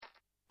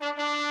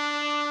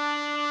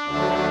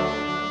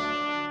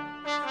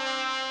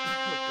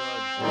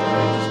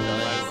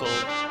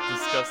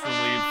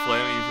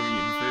phlegmy from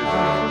eating food.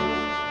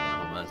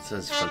 Oh man, that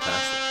sounds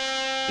fantastic.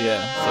 Yeah,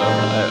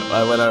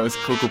 so when I was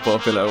Cocoa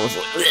Popping, I was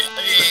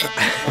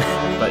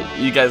but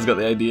you guys got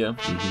the idea.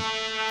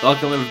 Mm-hmm.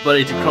 Welcome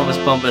everybody to Crumbus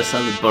Bumpus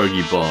and the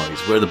Burgie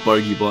Boys. We're the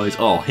Burgie Boys.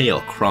 All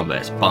hail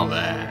Crumbus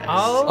Bumpus.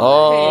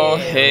 All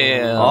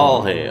hail.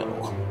 All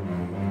hail.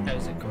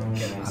 How's it going,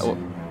 guys?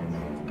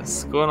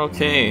 It's going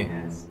okay.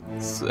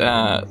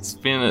 It's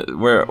been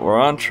we're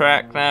on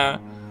track now.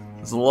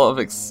 There's a lot of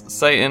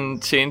exciting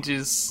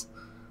changes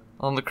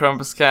on the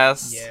Crumbus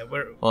cast. Yeah,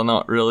 well,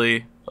 not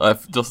really.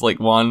 Just like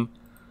one.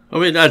 I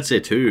mean, I'd say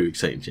 2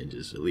 exciting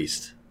changes at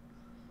least.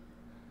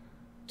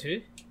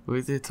 2?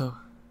 We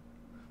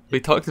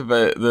talked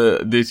about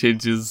the new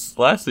changes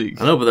last week.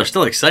 I know, but they're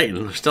still exciting.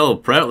 They're still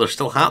proud. They're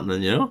still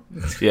happening. You know.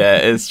 Yeah,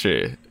 it's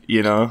true.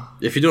 You know.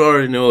 If you don't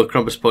already know,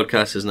 Crumbus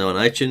Podcast is now on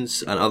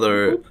iTunes and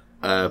other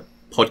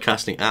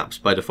podcasting apps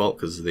by default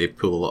because they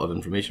pull a lot of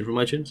information from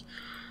iTunes.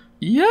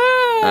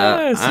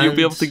 Yes! You'll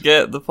be able to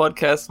get the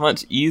podcast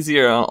much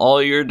easier on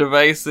all your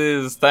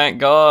devices, thank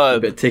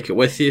God. But take it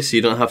with you so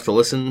you don't have to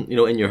listen,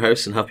 in your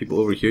house and have people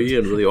overhear you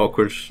in really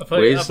awkward ways and stuff like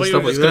that. I thought you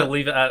were just going to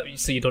leave it at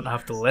so you don't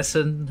have to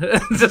listen.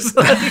 Just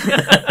like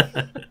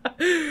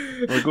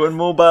we're going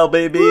mobile,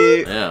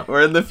 baby! Yeah.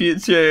 We're in the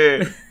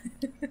future!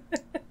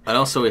 And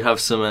also we have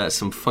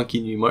some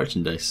funky new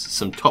merchandise,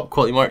 some top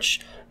quality merch,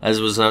 as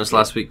was announced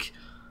last week.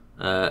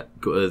 Go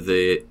to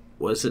the...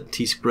 What is it?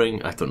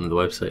 Teespring? I don't know the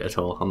website at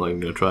all. I'm not even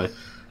going to try.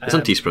 It's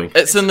on Teespring.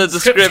 It's in the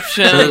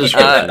description. It's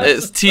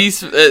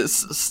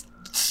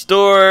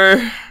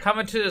store.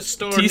 Coming to the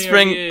store.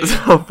 Teespring.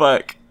 Oh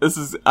fuck! This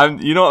is. I'm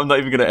not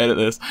even going to edit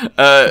this.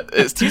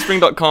 It's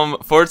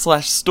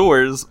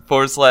teespring.com/stores/crumbish-stores.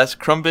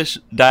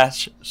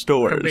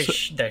 Crumbish-stores.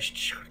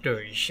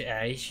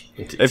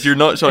 If you're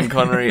not Sean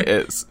Connery,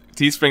 it's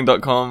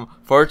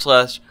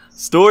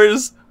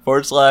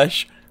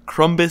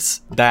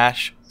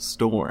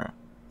teespring.com/stores/crumbish-store.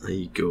 There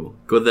you go.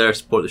 Go there,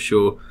 support the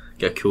show,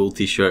 get a cool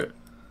t-shirt.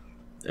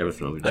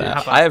 Everything will be there.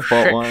 I have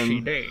bought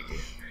one.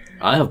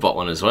 I have bought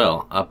one as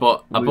well. I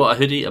bought a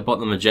hoodie. I bought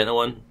the magenta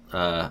one,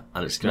 and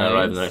it's going to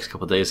arrive in the next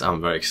couple of days. I'm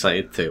very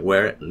excited to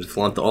wear it and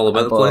flaunt it all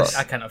about the place.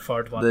 I can't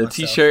afford one. The myself,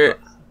 t-shirt.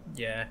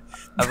 Yeah.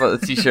 I bought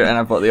the t-shirt and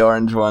I bought the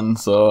orange one,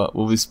 so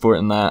we'll be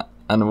sporting that,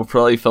 and we'll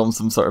probably film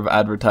some sort of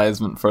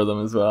advertisement for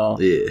them as well.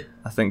 Yeah.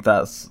 I think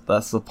that's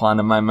the plan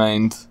in my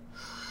mind.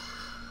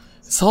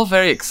 It's all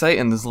very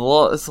exciting. There's a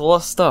lot of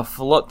stuff,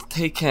 a lot to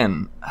take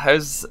in.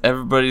 How's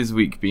everybody's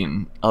week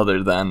been,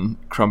 other than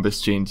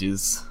Crumbus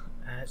changes?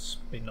 It's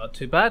been not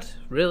too bad,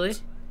 really.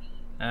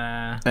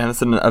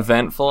 Anything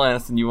eventful?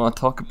 Anything you want to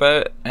talk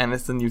about?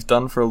 Anything you've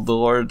done for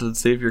Lord and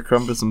Savior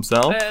Crumbus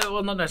himself?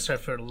 Well, not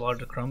necessarily for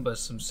Lord of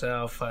Crumbus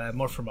himself.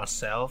 More for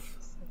myself.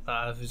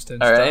 I was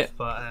doing all stuff, right.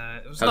 but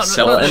it was That's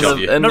not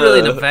really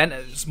an event.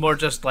 It was more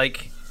just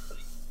like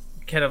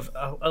kind of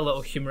a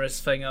little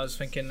humorous thing I was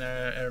thinking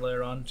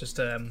earlier on, just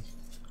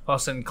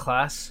us in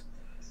class.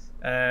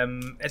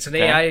 It's an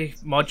AI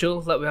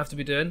module that we have to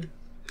be doing,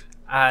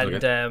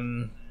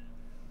 and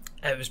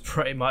it was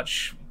pretty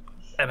much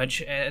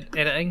image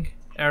editing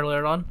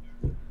earlier on.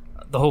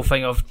 The whole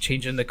thing of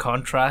changing the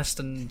contrast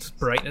and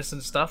brightness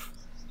and stuff.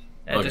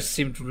 It just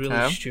seemed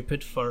really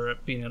stupid for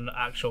it being an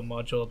actual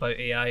module about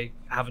AI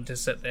having to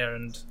sit there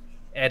and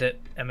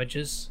edit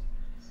images.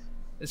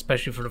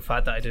 Especially for the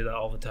fact that I do that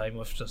all the time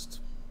with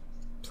just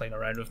playing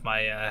around with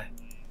my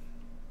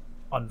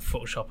on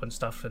Photoshop and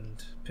stuff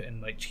and putting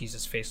like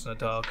Jesus face on a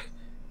dog,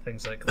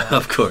 things like that.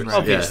 Of course,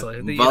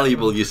 obviously,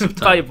 valuable use of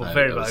time.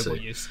 Very valuable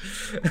use.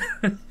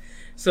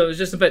 So it was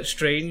just a bit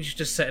strange,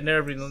 just sitting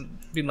there being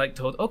like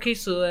told, okay,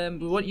 so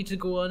we want you to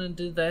go on and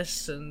do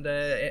this, and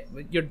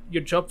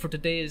your job for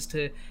today is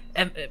to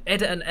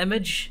edit an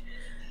image.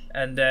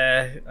 And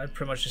I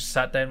pretty much just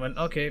sat down and went,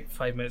 okay,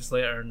 5 minutes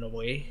later, no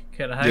way,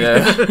 kind of thing.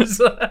 Yeah.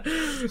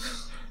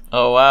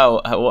 Oh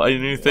wow, what a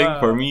new thing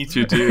for me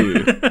to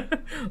do.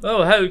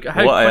 Oh, how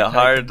what a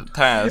hard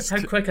task.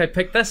 How quick I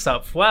picked this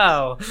up,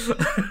 wow.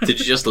 Did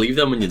you just leave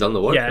them when you done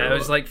the work? Yeah, it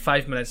was like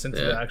 5 minutes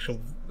into the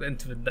actual,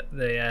 into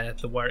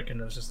the work,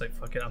 and I was just like,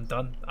 fuck it, I'm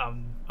done,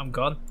 I'm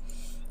gone.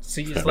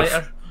 See you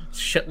later.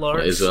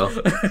 Shitlords. As well.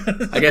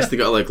 I guess they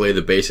got to lay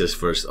the basis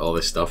for all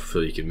this stuff so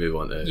you can move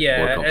on to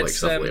more complex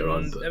stuff later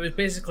on. But. It was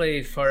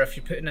basically for if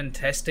you're putting in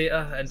test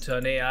data into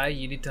an AI,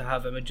 you need to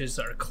have images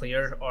that are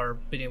clear or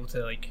being able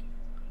to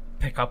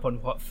pick up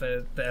on what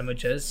the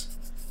image is.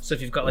 So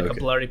if you've got a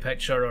blurry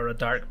picture or a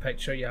dark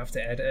picture, you have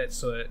to edit it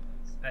so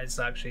it's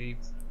actually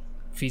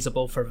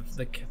feasible for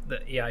the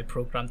AI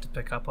program to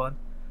pick up on.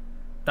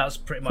 That's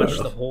pretty much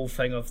the whole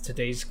thing of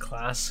today's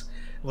class.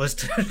 Was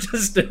to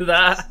just do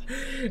that.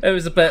 It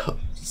was a bit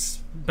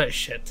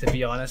shit, to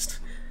be honest.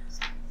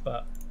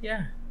 But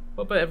yeah,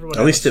 what about everyone else?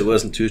 At least it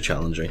wasn't too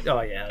challenging.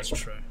 Oh yeah, that's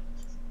true.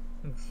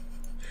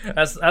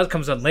 That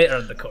comes on later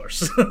in the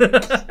course.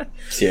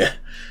 Yeah.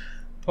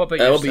 What about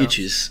yourself? What about you,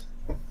 Cheese?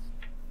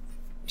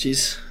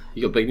 Cheese,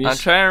 you got big news? I'm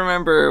trying to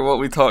remember what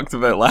we talked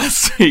about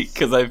last week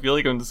because I feel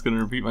like I'm just going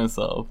to repeat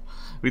myself.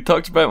 We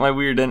talked about my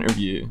weird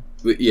interview.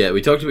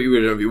 We talked about your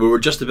weird interview. We were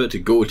just about to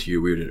go to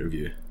your weird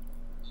interview.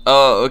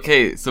 Oh,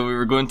 okay. So we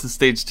were going to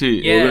stage 2.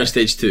 Yeah. We're going to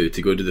stage 2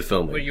 to go do the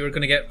filming. Where you were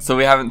going to get... So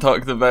we haven't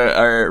talked about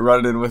our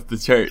run-in with the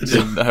church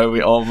and how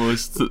we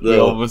almost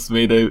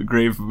made a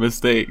grave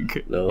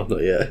mistake. No,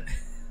 not yet.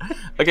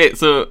 Okay,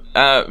 so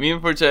me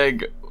and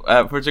Porcheg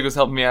was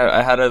helping me out.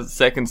 I had a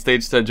second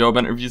stage to a job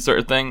interview sort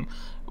of thing.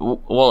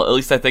 Well, at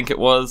least I think it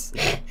was.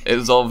 It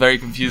was all very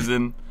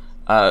confusing.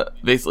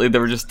 Basically, they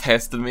were just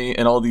testing me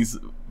in all these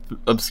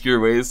obscure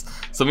ways.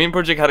 So me and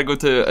Porcheg had to go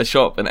to a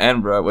shop in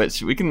Edinburgh,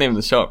 which we can name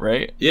the shop,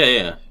 right?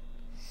 Yeah.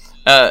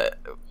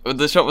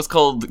 The shop was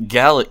called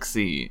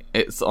Galaxy.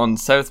 It's on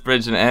South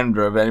Bridge in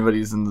Edinburgh. If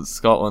anybody's in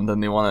Scotland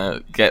and they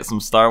want to get some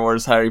Star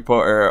Wars, Harry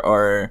Potter,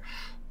 or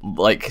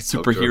like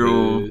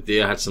superhero, they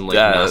had some like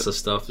NASA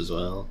stuff as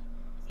well.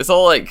 It's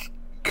all like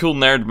cool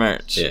nerd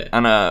merch. Yeah.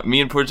 And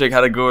me and Porcheg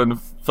had to go and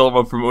film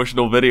a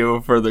promotional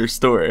video for their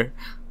store,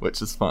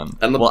 which is fun.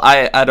 And well,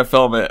 I had to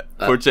film it.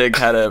 Porcheg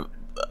had to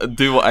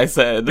do what I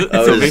said.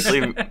 So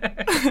basically,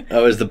 I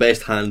was the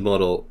best hand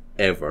model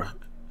ever.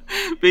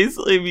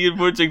 Basically, me and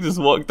Porcheg just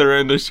walked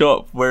around a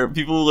shop where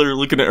people were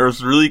looking at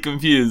us really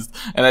confused,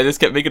 and I just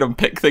kept making them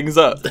pick things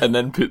up and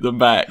then put them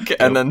back,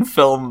 and then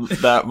film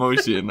that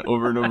motion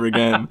over and over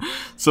again.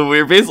 So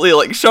we were basically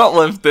like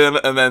shoplifting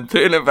and then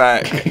putting it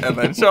back, and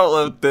then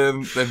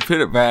shoplifting, then put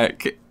it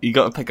back. He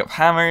got to pick up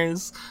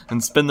hammers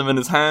and spin them in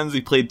his hands.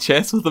 He played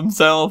chess with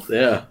himself.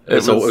 Yeah, it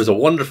was a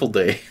wonderful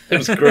day. It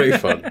was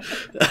great fun.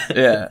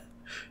 Yeah.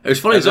 It was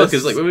funny as well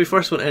because like when we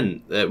first went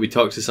in, we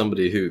talked to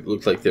somebody who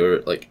looked like they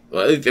were like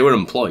they were an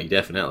employee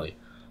definitely,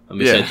 and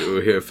we said that we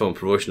were here to film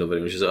promotional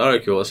video. And she said, "All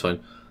right, cool, that's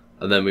fine."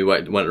 And then we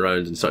went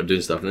around and started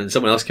doing stuff, and then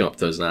someone else came up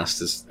to us and asked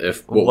us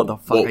if what the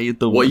fuck are you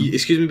doing?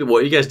 Excuse me, but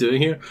what are you guys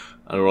doing here?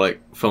 And we're like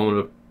filming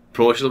a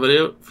promotional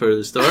video for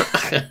the store.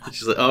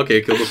 She's like, oh, "Okay,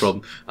 cool, no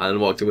problem," and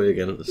then walked away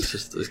again.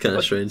 It's kind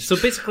of strange. So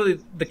basically,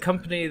 the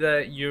company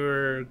that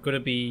you're going to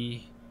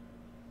be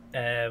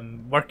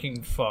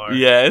working for,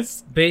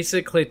 yes,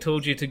 basically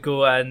told you to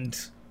go and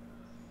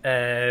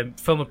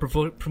film a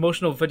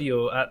promotional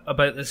video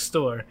about this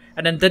store,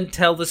 and then didn't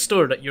tell the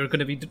store that you're going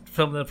to be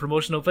filming a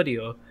promotional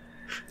video.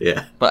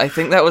 Yeah, but I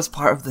think that was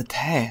part of the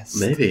test.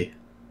 Maybe.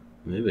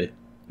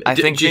 I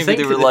think do you maybe think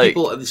they were the like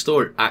people at the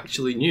store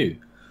actually knew,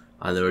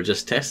 and they were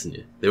just testing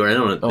you. They were in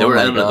on it. They were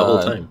in on it the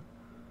whole time.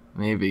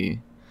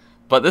 Maybe,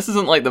 but this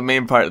isn't like the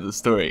main part of the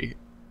story.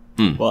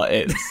 Well,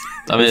 it's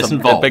I mean, it's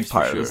a big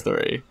part of the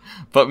story.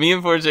 But me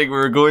and Porcheg, we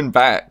were going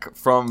back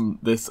from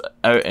this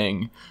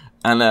outing,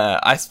 and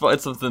I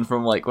spotted something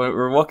from like when we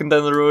were walking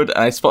down the road, and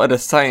I spotted a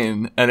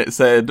sign, and it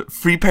said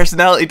 "free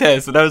personality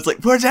test," and I was like,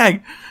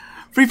 "Porcheg,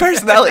 free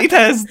personality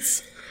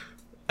tests!"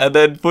 And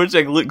then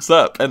Porcheg looks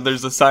up, and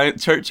there's a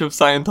Church of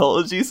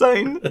Scientology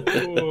sign.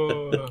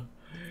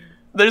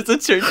 There's a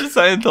Church of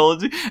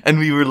Scientology, and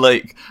we were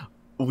like,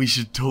 we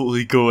should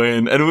totally go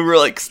in. And we were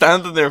like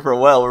standing there for a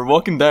while. We're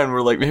walking down.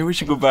 We're like, maybe we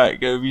should go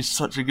back. It would be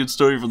such a good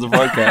story for the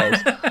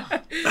podcast.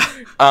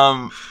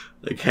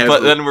 But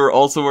then we were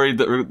also worried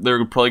that they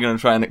were probably going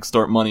to try and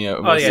extort money out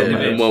of us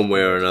in one way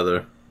or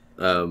another.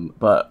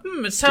 But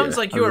it sounds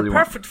like you are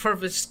perfect for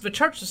the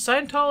Church of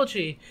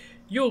Scientology.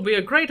 You'll be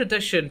a great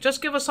addition.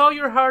 Just give us all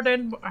your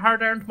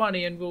hard-earned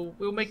money, and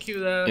we'll make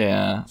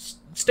you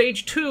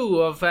stage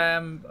 2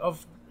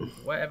 of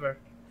whatever.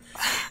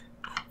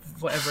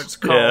 Whatever it's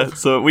called. Yeah,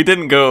 so we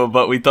didn't go,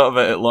 but we thought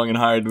about it long and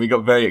hard. We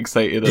got very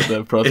excited at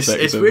the prospect.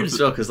 It's weird as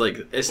well, because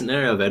like, it's an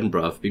area of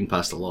Edinburgh I've been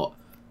past a lot,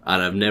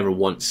 and I've never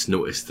once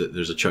noticed that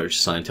there's a Church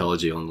of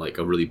Scientology on like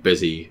a really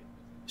busy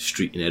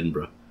street in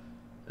Edinburgh.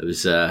 It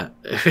was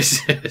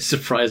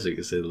surprising,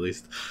 to say the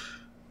least.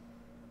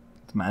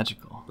 It's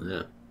magical.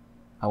 Yeah.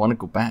 I want to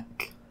go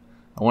back.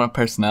 I want a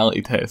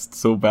personality test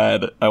so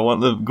bad. I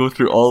want to go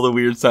through all the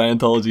weird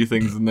Scientology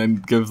things and then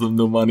give them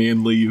no money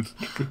and leave.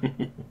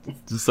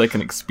 Just so I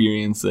can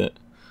experience it.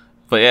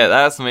 But yeah,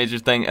 that's a major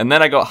thing. And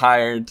then I got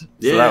hired. So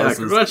that was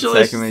congratulations.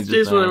 The second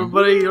major thing.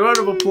 Everybody. Round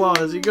of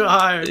applause. You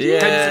got hired. Yeah.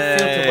 How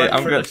does it feel to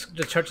work for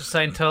the Church of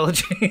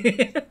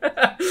Scientology?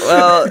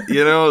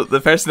 Well, the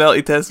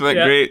personality test went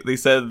great. They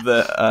said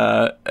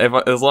that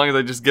as long as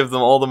I just give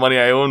them all the money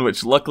I own,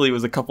 which luckily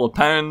was a couple of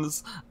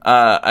pounds,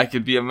 I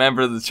could be a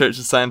member of the Church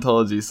of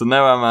Scientology. So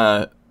now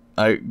I'm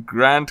a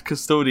grand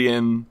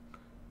custodian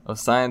of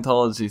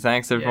Scientology.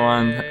 Thanks,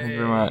 everyone. Yay. Thank you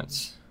very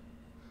much.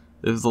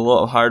 It was a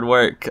lot of hard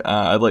work.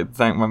 I'd like to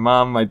thank my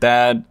mom, my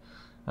dad,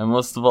 and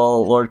most of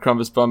all, Lord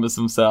Crumbus Bumbus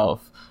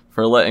himself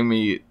for letting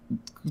me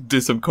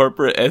do some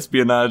corporate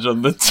espionage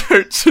on the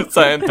Church of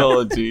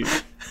Scientology.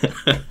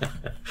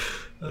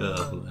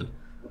 Oh,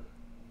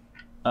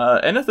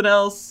 man. Anything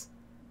else?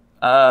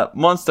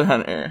 Monster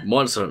Hunter.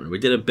 Monster Hunter. We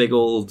did a big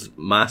old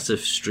massive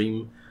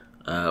stream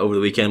over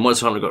the weekend.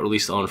 Monster Hunter got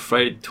released on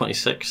Friday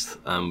 26th.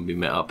 We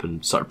met up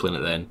and started playing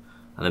it then,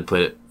 and then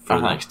played it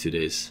for the next 2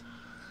 days.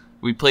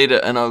 We played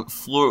it in a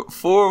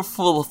 3/4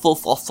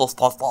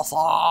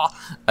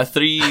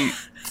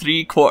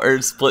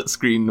 split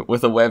screen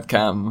with a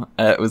webcam.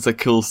 It was a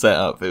cool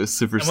setup. It was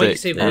super and when you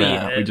sick.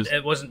 say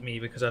it wasn't me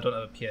because I don't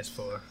have a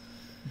PS4.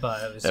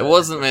 But it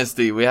wasn't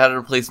Misty. We had to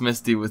replace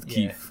Misty with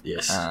Keith.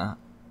 Yes.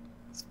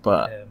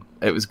 But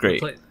it was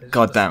great. It's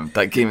God damn,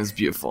 that game is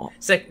beautiful.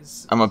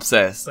 It's I'm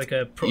obsessed. like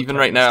a Even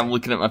right now, I'm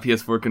looking at my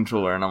PS4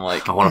 controller and I'm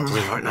like, I want to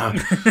play it right now.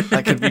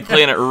 I could be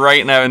playing it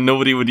right now and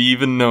nobody would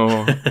even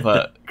know.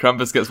 But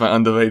Krampus gets my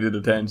undivided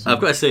attention. I've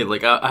got to say,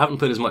 like, I haven't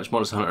played as much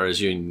Monster Hunter as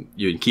you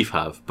and Keith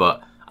have,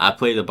 but I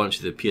played a bunch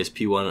of the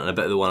PSP one and a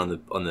bit of the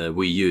one on the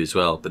Wii U as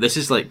well. But this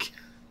is like,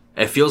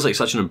 it feels like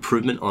such an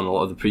improvement on a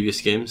lot of the previous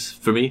games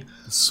for me.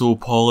 So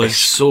It's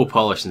polished. so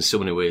polished in so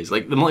many ways.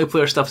 Like, the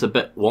multiplayer stuff's a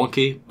bit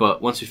wonky,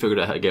 but once we figured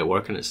out how to get it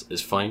working,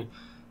 it's fine.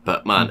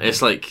 But man,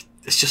 it's like,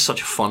 it's just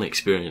such a fun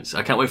experience.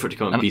 I can't wait for it to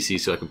come out on PC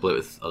so I can play it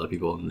with other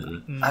people. And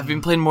then, I've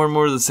been playing more and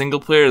more of the single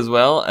player as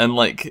well, and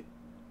like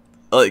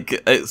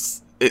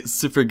it's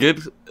super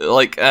good.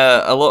 Like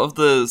a lot of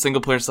the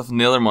single player stuff in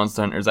the other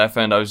Monster Hunters, I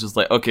found I was just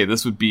like, okay,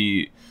 this would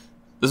be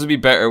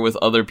better with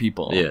other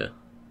people. yeah.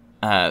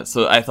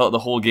 So I thought the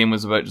whole game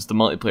was about just the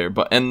multiplayer,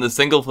 but in the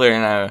single player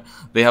now,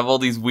 they have all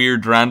these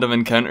weird random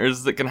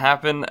encounters that can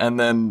happen, and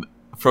then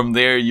from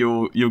there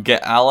you'll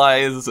get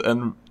allies,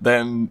 and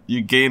then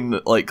you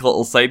gain like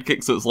little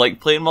sidekicks. So it's like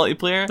playing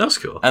multiplayer. That's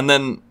cool. And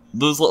then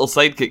those little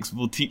sidekicks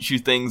will teach you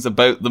things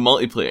about the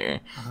multiplayer.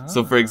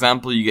 So for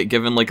example, you get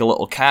given like a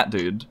little cat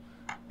dude.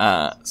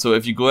 So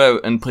if you go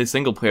out and play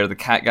single player, the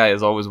cat guy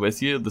is always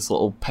with you. This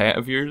little pet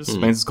of yours.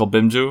 Mine's is called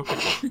Bimjo.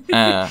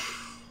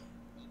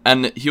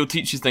 And he'll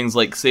teach you things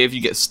like, say if you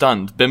get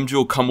stunned, Bimjo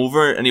will come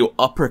over and he'll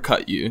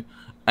uppercut you,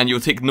 and you'll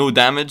take no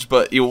damage,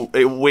 but it'll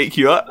wake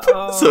you up.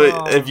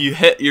 So if you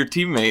hit your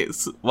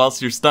teammates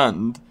whilst you're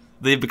stunned,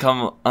 they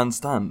become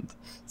unstunned.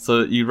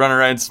 So you run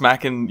around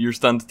smacking your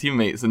stunned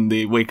teammates and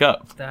they wake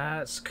up.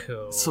 That's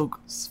cool. So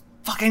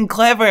fucking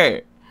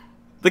clever!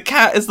 The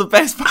cat is the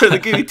best part of the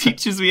game. He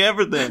teaches me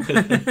everything.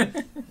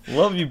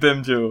 Love you,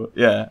 Bimjo.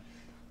 Yeah.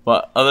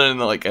 But other than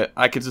that, like,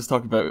 I could just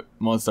talk about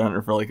Monster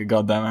Hunter for like a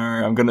goddamn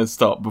hour. I'm gonna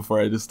stop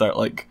before I just start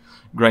like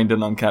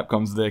grinding on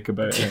Capcom's dick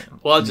about it.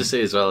 Well, I'll just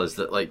say as well is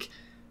that, like,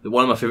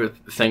 one of my favourite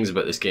things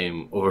about this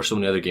game over so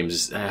many other games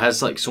is it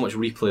has like so much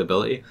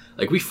replayability.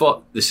 Like, we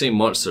fought the same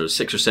monsters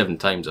 6 or 7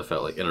 times, I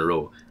felt like, in a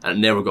row, and it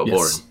never got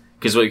boring.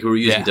 Because like, we were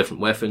using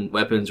different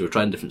weapons, we were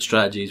trying different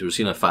strategies, we were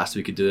seeing how fast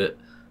we could do it.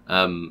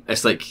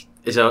 It's like,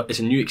 it's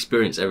a new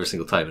experience every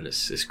single time, and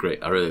it's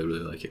great. I really, really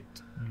like it.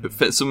 It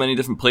fits so many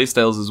different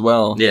playstyles as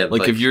well. Yeah,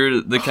 like like- if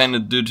you're the kind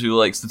of dude who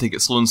likes to take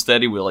it slow and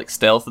steady with like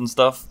stealth and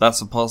stuff,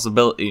 that's a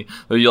possibility.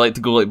 Or you like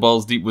to go like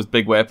balls deep with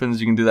big weapons,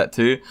 you can do that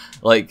too.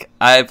 Like,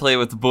 I play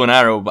with the bow and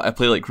arrow, but I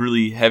play like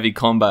really heavy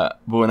combat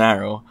bow and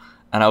arrow,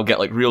 and I'll get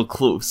like real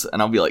close, and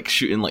I'll be like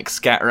shooting like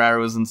scatter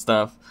arrows and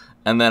stuff.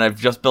 And then I've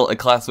just built a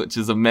class which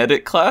is a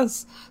medic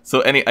class,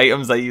 so any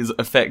items I use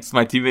affects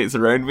my teammates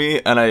around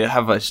me, and I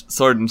have a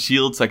sword and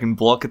shield so I can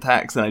block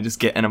attacks, and I just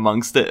get in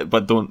amongst it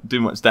but don't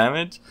do much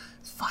damage.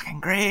 It's fucking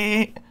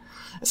great.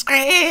 It's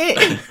great.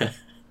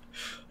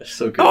 It's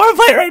so I good. want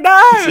to play it right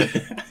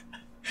now.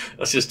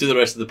 Let's just do the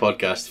rest of the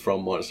podcast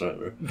from Monster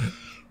Hunter.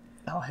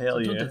 Oh hell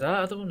Don't do yeah!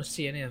 that. I don't want to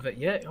see any of it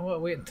yet. I want to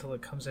wait until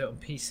it comes out on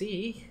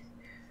PC.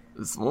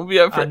 This won't be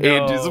out for I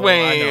know, ages I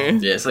away. know.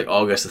 Yeah, it's like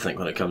August, I think,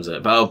 when it comes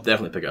out. But I'll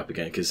definitely pick it up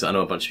again because I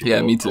know a bunch of people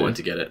Yeah, me too. want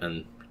to get it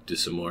and do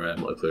some more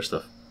multiplayer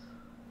stuff.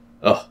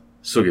 Oh,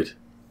 so good.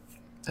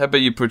 How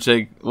about you,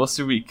 Project? What's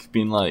your week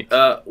been like?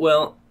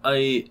 Well,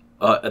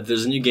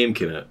 there's a new game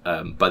came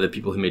out by the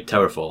people who made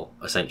Towerfall,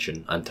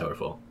 Ascension, and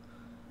Towerfall.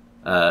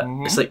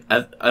 It's like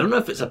I don't know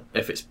if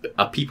it's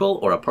a people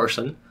or a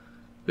person,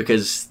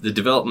 because the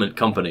development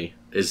company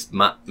is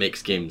Matt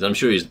Makes Games. I'm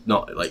sure he's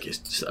not like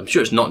I'm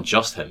sure it's not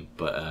just him,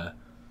 but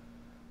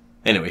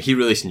anyway, he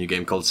released a new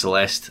game called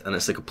Celeste, and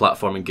it's like a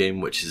platforming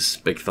game, which is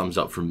big thumbs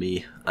up from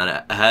me. And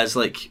it has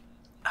like,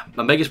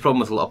 my biggest problem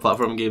with a lot of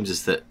platforming games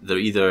is that they're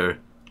either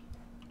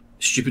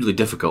stupidly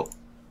difficult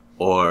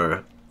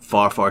or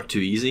far too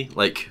easy.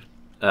 Like,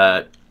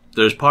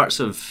 there's parts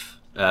of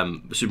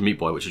Super Meat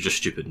Boy which are just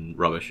stupid and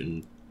rubbish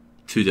and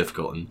too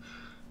difficult and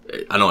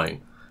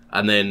annoying.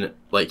 And then,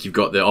 like, you've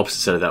got the opposite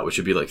side of that, which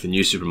would be like the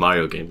new Super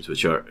Mario games,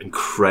 which are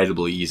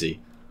incredibly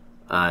easy.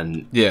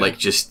 And like,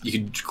 just you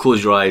could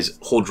close your eyes,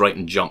 hold right,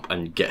 and jump,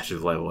 and get through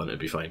the level, and it'd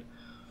be fine.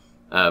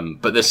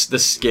 But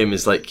this game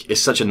is like,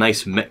 it's such a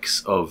nice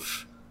mix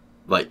of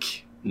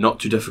like not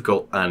too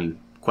difficult and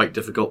quite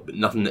difficult, but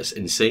nothing that's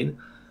insane.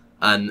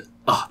 And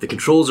the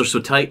controls are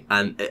so tight,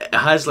 and it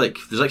has like,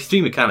 there's like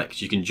 3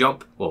 mechanics. You can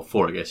jump, well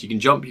 4 I guess. You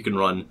can jump, you can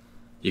run,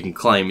 you can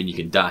climb, and you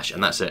can dash,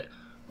 and that's it.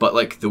 But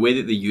like the way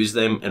that they use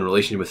them in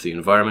relation with the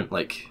environment,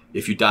 like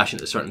if you dash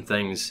into certain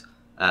things,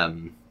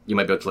 you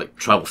might be able to like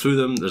travel through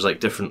them. There's like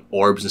different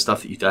orbs and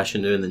stuff that you dash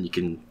into, and then you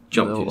can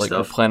jump through like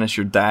stuff. replenish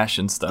your dash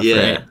and stuff.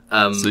 Yeah,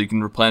 right? So you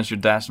can replenish your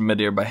dash in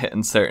midair by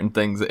hitting certain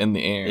things in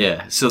the air.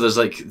 Yeah, so there's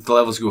like, the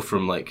levels go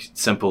from like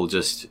simple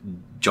just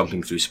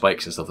jumping through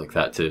spikes and stuff like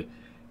that to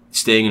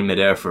staying in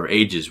midair for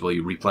ages while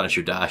you replenish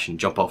your dash and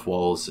jump off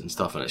walls and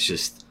stuff, and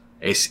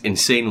it's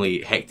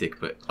insanely hectic,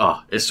 but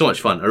it's so much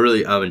fun. I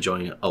really am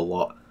enjoying it a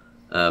lot.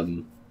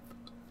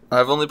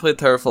 I've only played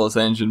Towerfall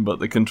Ascension, but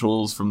the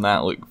controls from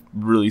that look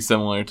really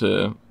similar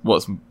to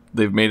what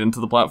they've made into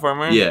the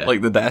platformer. Yeah.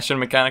 Like the dashing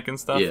mechanic and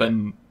stuff. Yeah.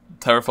 And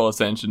Towerfall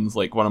Ascension is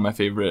like one of my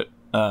favorite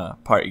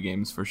party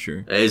games for sure.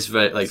 It is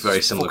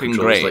very similar fucking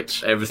controls. great.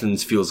 Like everything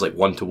feels like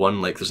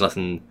 1-to-1. Like there's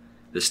nothing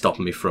that's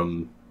stopping me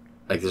from.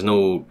 Like there's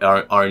no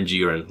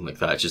RNG or anything like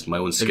that. It's just my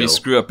own skill. If you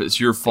screw up, it's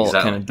your fault.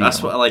 Exactly. Kind of deal.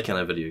 That's what I like in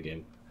a video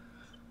game.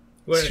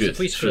 Whereas It's if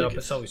we good. screw It's up, really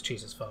it's always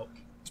Cheese's fault.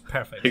 It's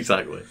perfect.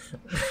 Exactly.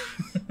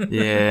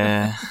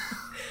 Yeah.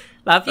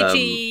 Love you, Um,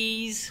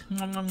 cheese.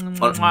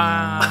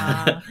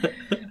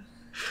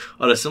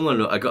 On a similar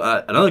note, I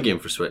got another game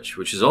for Switch,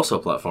 which is also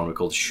a platformer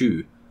called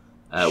Shoe,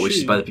 which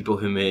is Shoe. by the people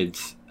who made.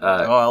 Oh,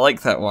 I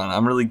like that one.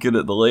 I'm really good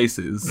at the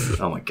laces.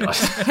 Oh my god!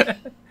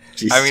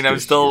 I mean, I'm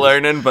still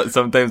learning, but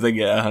sometimes I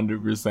get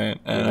 100%.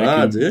 And I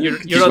can,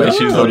 dude. You're on the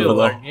Issues on tutorial,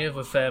 the- aren't you,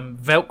 with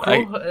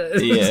Velcro?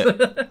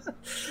 Yeah.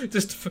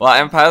 Just Well,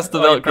 I'm past the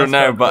Oh, you're Velcro past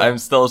now, Velcro. but I'm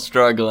still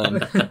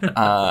struggling.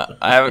 I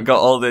haven't got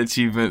all the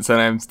achievements,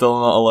 and I'm still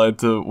not allowed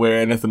to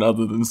wear anything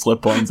other than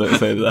slip-ons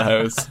outside of the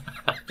house.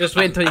 Just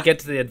wait until you get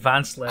to the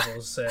advanced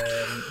levels.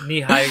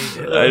 Knee high.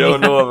 I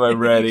don't know if I'm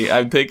ready.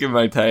 I'm taking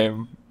my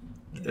time.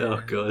 Oh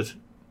god.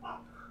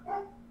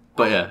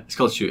 But yeah, it's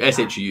called Shoe.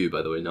 SHU,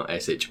 by the way, not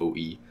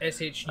SHOE.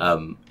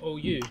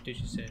 SHU, did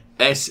you say?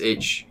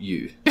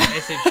 SHU.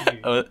 SHU.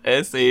 Oh,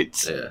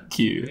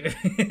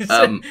 SHQ.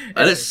 And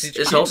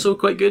it's also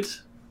quite good,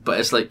 but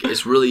it's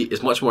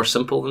much more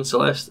simple than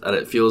Celeste, and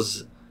it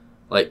feels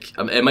like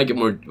it might get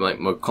more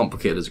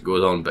complicated as it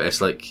goes on, but it's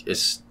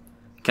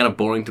kind of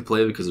boring to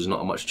play because there's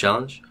not much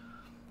challenge.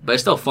 But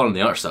it's still fun, and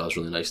the art style is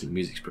really nice, and the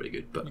music's pretty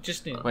good. But You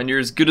just need. When you're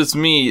as good as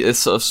me,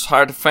 it's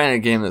hard to find a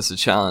game that's a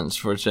challenge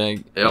for Jake.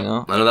 yep, You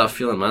know? I know that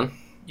feeling, man.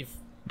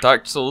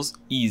 Dark Souls,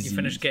 You easy.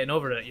 finished getting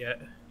over it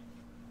yet?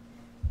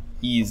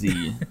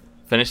 Easy.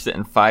 Finished it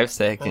in 5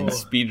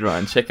 seconds. Oh.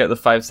 Speedrun. Check out the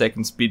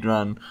 5-second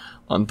speedrun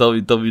on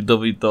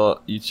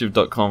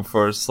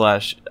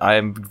www.youtube.com/I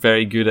am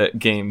very good at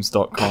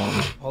games.com.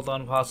 Hold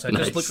on, whilst I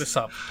just Nice. look this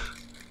up.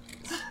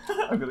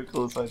 I'm gonna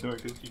close my door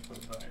because people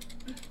are dying.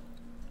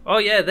 Oh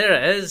yeah, there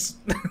it is.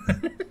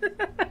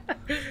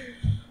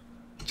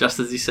 Just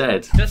as he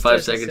said, Just 5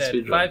 as I seconds said,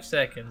 speedrun. 5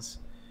 seconds.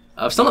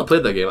 I've still not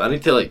played that game. I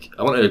need to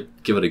I want to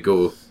give it a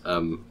go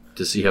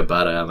to see how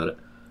bad I am at it.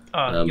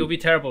 Oh, you'll be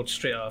terrible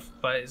straight off,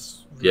 but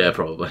it's Yeah,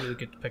 probably. really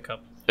good to pick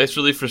up. It's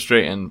really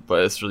frustrating,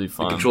 but it's really The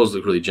fun. controls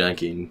look really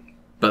janky,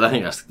 but I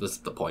think that's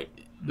the point.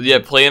 Yeah,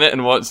 playing it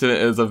and watching it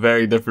is a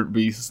very different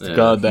beast. Yeah.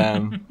 God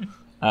damn.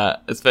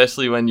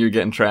 Especially when you're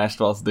getting trashed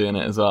whilst doing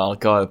it as well.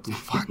 God,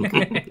 fuck.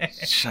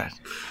 Shit.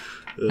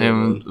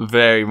 I'm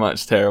very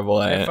much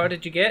terrible at How far it.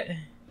 did you get?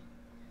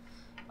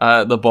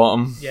 At the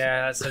bottom.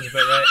 Yeah, that sounds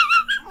about right.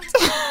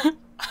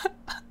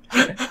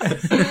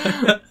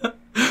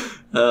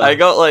 I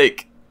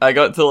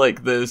got to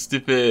like the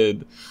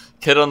stupid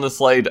kid on the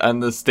slide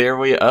and the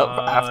stairway up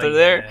after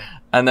there, yeah.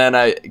 and then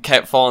I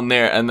kept falling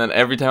there, and then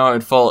every time I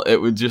would fall, it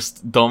would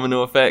just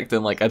domino effect,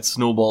 and like I'd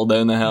snowball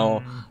down the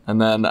hill,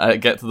 and then I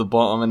get to the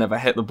bottom, and if I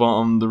hit the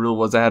bottom, the rule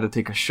was I had to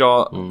take a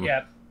shot.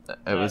 Yeah.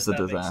 It was a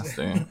That makes-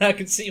 disaster. I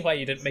can see why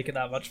you didn't make it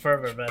that much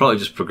further, man. Probably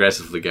just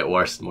progressively get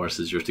worse and worse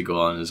as you have to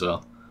go on as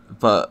well.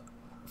 But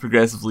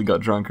progressively got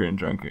drunker and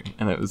drunker,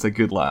 and it was a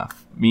good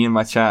laugh. Me and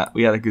my chat,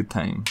 we had a good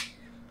time.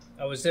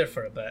 I was there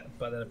for a bit,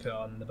 but then I put it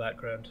on in the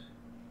background.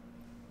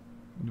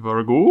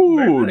 Very good.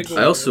 Very good.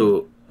 I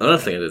also another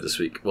thing I did this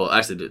week. Well, I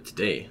actually did it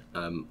today.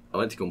 I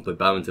went to go and play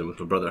badminton with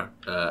my brother.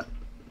 I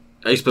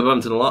used to play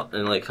badminton a lot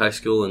in like high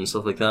school and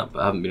stuff like that,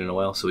 but I haven't been in a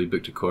while. So we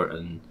booked a court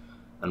and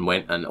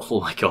went. And oh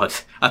my god,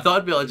 I thought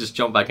I'd be able to just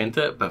jump back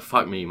into it, but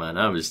fuck me, man,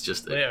 I was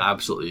just Yeah.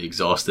 absolutely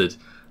exhausted,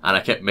 and I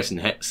kept missing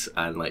hits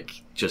and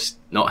like just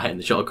not hitting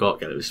the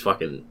shuttlecock, and it was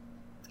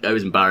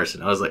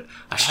embarrassing. I was like,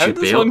 I How should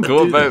be does able one to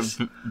go do about this.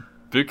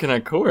 booking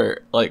a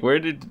court? Like, where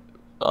did,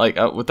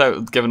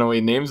 without giving away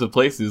names of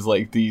places,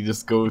 like, do you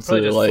just go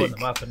Probably to, just like, float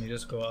them up and you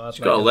just go. Oh,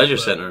 Just got a leisure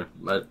centre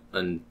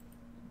and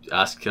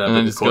ask, can I And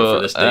then book a just court go,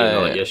 for this day? And they're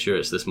like, yeah. yeah, sure,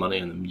 it's this money,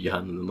 and then you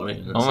hand them the money.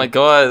 And oh that's my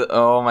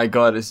it.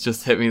 god, it's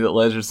just hit me that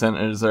leisure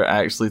centres are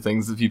actually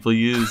things that people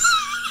use.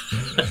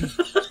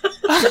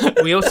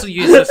 We also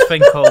use this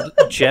thing called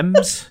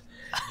gyms.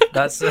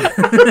 That's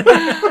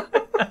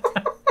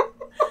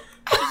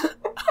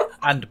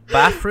and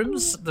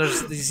bathrooms.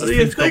 There's these What do you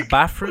things called think?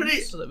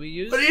 bathrooms that we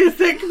use. What do you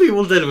think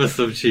people did with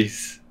them,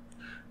 cheese?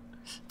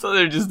 So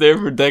they're just there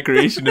for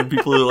decoration and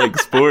people who like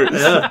sports.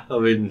 Yeah, I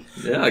mean,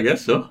 yeah, I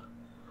guess so.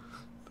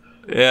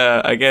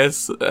 Yeah, I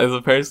guess as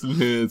a person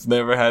who has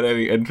never had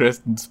any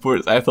interest in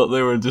sports, I thought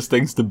they were just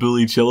things to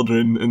bully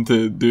children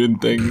into doing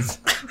things.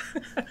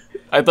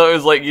 I thought it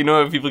was like, you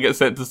know, when people get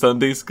sent to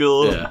Sunday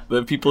school, Yeah.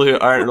 the people who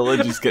aren't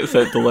religious get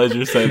sent to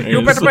leisure centres.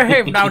 You better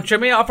behave now,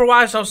 Jimmy.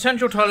 Otherwise, I'll send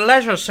you to a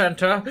leisure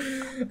centre.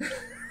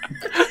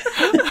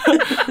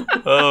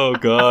 Oh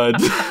god.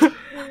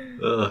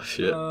 Oh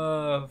shit.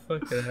 Oh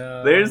fucking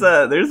hell! There's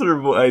a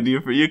remote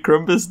idea for you.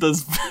 Crumpus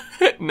does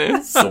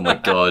fitness. Oh my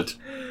god.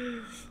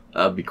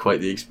 That'd be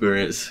quite the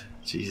experience.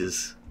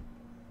 Jesus.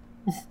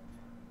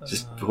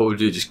 Just what would we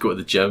do? Just go to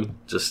the gym,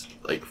 just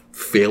like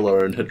fail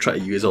her and try to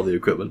use all the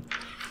equipment.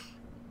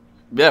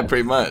 Yeah,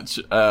 pretty much.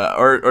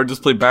 Or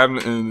just play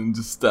badminton and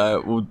just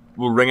we'll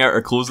wring out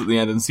our clothes at the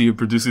end and see who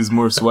produces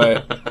more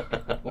sweat.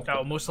 Oh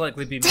it'll most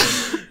likely be me.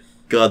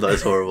 God, that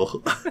is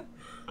horrible.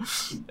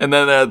 And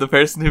then the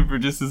person who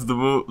produces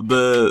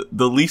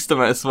the least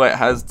amount of sweat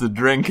has to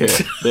drink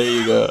it. There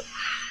you go.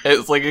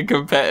 It's like a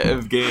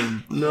competitive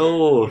game.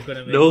 No,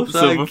 no, So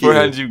thank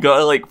beforehand, you. you've got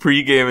to like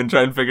pre-game and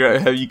try and figure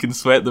out how you can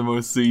sweat the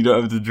most, so you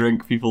don't have to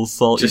drink people's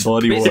salty Just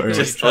body basically water.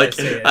 just- Just like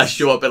Try to say I is-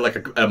 show up in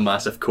like a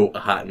massive coat, a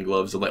hat, and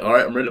gloves. I'm like, all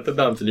right, I'm ready for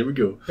Badminton. Here we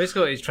go.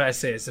 Basically, what he's trying to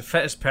say is the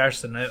fittest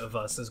person out of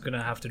us is going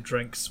to have to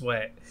drink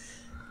sweat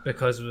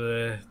because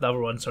the other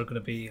ones are going to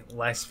be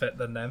less fit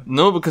than them.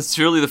 No, because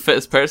surely the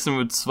fittest person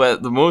would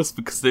sweat the most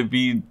because they'd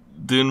be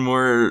doing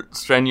more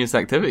strenuous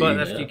activity. But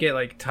if Yeah. you get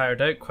like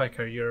tired out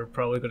quicker, you're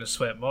probably going to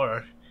sweat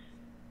more.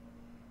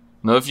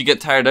 No, if you get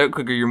tired out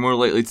quicker, you're more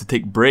likely to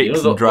take breaks You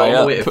know, the and dry only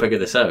up. way to figure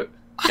this out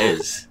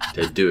is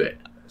to do it.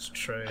 It's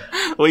true.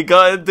 We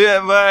gotta do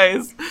it,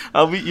 boys.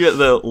 I'll meet you at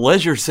the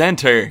leisure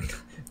center.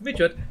 Meet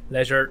you at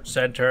Leisure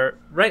Centre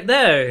right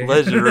now.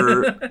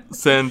 Leisure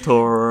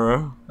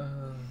center.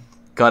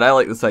 God, I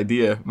like this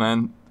idea,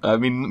 man. I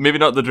mean, maybe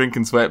not the drink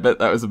and sweat bit.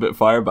 That was a bit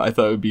fire, but I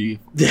thought it would be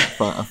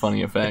a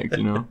funny effect,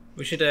 you know.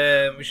 We should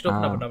open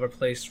up Ah. another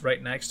place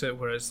right next to it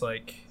where it's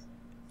like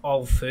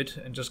all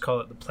food and just call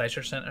it the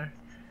Pleasure Centre.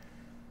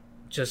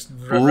 Just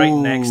right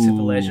next to the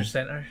Ooh. Leisure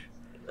Centre.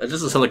 It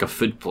doesn't sound like a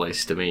food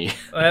place to me.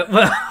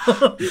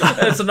 Well,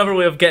 that's another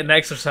way of getting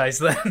exercise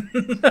then.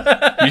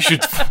 You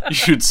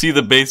should see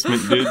the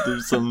basement, dude.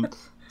 There's some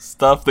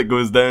stuff that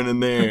goes down in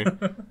there.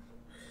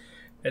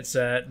 It's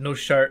no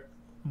shirt,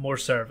 more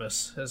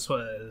service. That's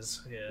what it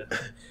is. Yeah.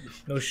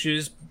 No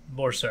shoes,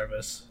 more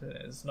service.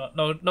 It's not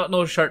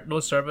no shirt, no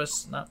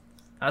service. No,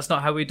 that's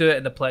not how we do it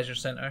in the Pleasure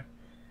Centre.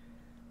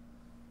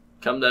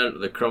 Come down to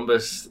the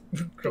Crumbus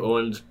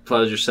owned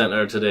pleasure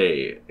centre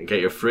today and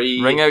get your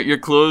free. Wring out your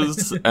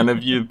clothes, and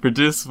if you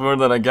produce more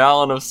than a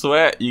gallon of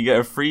sweat, you get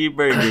a free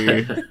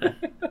burger.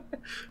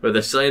 with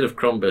a side of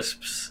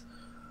Crumbusps.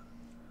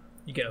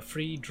 You get a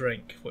free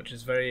drink, which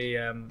is very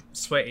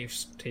sweaty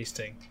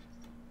tasting.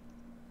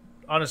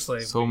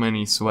 Honestly, So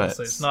many sweats.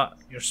 honestly, it's not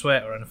your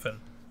sweat or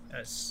anything.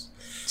 It's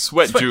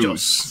Sweat sweat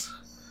juice.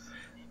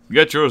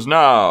 Get yours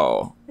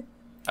now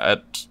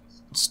at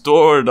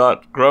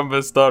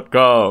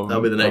store.grumbus.com.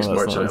 That'll be the next Oh,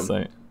 that's merch not a item.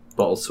 site.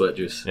 Bottled sweat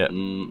juice. Yeah.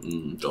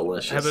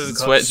 Delicious. How about we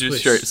call Sweat it juice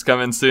Swish? shirts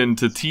coming soon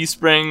to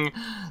Teespring.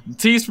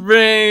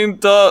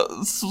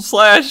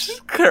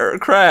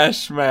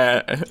 Teespring.crash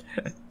man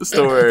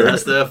store.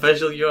 That's the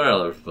official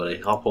URL, everybody.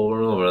 Hop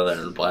over there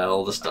and buy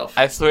all the stuff.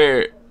 I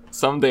swear,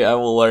 someday I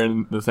will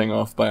learn the thing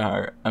off by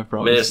heart. I I mean,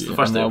 promise it's you. the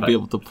first And time I'll be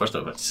able to. first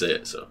time I've had to say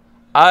it, so.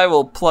 I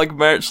will plug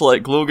merch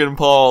like Logan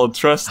Paul.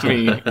 Trust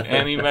me.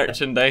 Any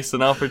merchandise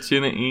and We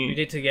opportunity.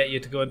 need to get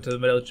you to go into the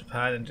middle of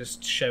Japan and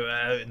just shout it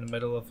out in the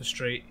middle of the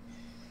street.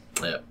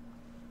 Yeah.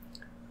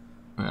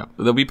 Yeah,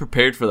 they'll be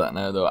prepared for that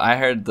now, though. I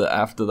heard that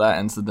after that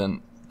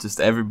incident, just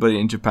everybody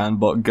in Japan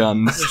bought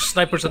guns. There's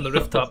snipers on the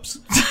rooftops.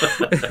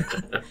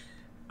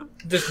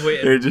 Just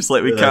waiting. They're just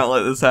like, we Yeah. can't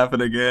let this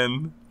happen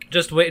again.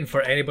 Just waiting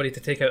for anybody to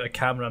take out a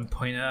camera and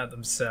point it at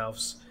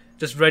themselves.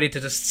 Just ready to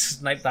just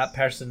snipe that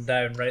person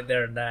down right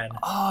there and then.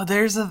 Oh,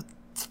 there's a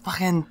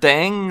fucking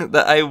thing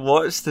that I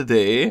watched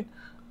today.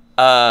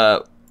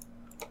 Fuck.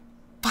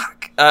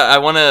 I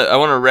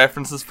wanna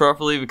reference this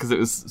properly because it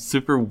was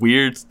super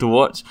weird to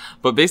watch.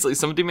 But basically,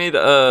 somebody made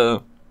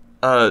a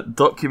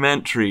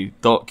documentary.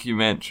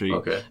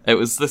 Okay. It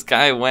was this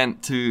guy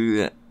went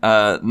to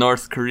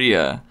North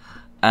Korea,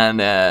 and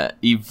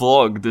he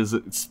vlogged his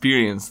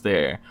experience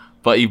there.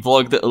 But he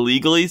vlogged it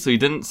illegally, so he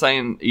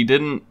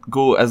didn't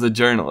go as a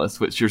journalist,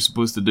 which you're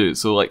supposed to do.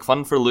 So like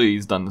Fun for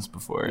Louie's done this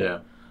before.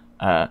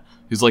 Yeah.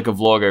 Who's like a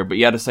vlogger, but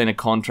you had to sign a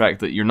contract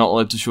that you're not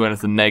allowed to show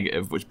anything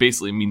negative, which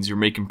basically means you're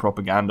making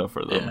propaganda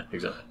for them. Yeah,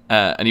 exactly.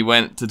 And he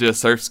went to do a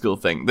surf school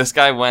thing. This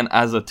guy went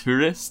as a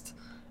tourist,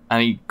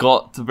 and he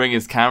got to bring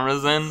his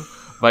cameras in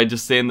by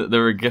just saying that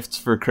there were gifts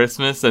for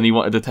Christmas, and he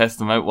wanted to test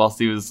them out whilst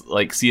he was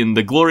like seeing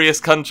the glorious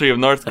country of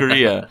North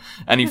Korea,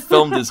 and he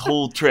filmed his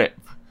whole trip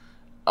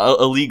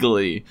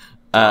illegally.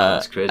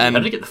 That's crazy. And How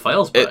did he get the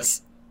files back?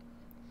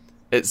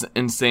 it's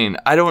insane.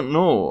 I don't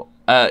know.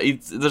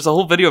 There's a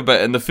whole video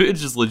about it, and the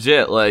footage is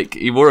legit. Like,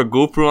 he wore a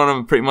GoPro on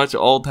him pretty much at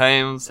all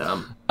times.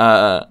 Damn.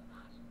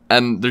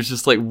 And there's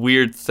just like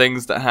weird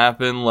things that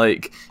happen.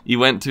 Like, he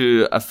went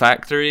to a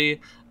factory,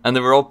 and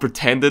they were all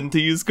pretending to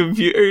use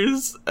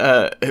computers.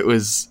 It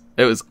was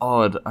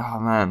odd. Oh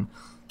man.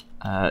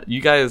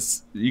 You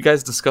guys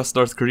discuss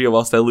North Korea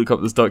whilst I look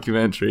up this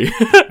documentary.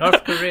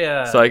 North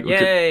Korea. So we could-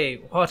 Yay!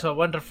 What a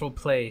wonderful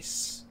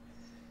place.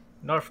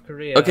 North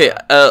Korea. Okay,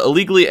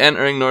 illegally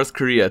entering North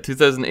Korea,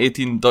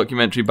 2018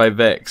 documentary by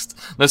Vexed.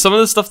 Now, some of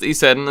the stuff that he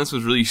said in this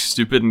was really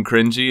stupid and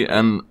cringy,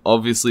 and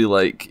obviously,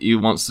 like, he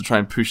wants to try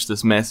and push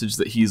this message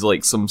that he's,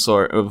 like, some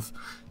sort of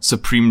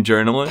supreme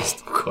journalist.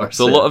 Of course.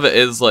 So a lot of it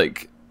is,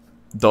 like,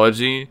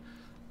 dodgy,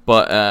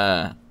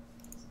 but,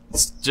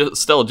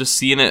 just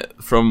seeing it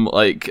from,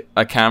 like,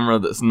 a camera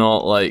that's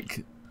not,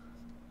 like,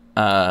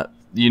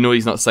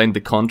 he's not signed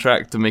the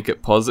contract to make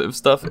it positive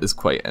stuff is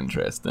quite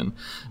interesting.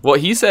 What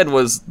he said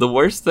was the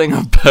worst thing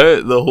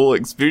about the whole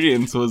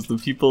experience was the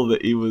people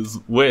that he was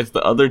with,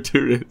 the other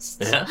tourists.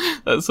 Yeah.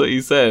 That's what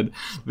he said,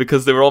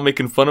 because they were all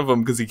making fun of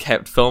him because he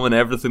kept filming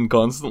everything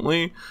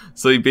constantly.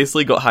 So he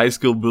basically got high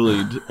school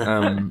bullied.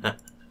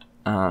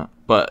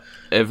 But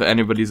if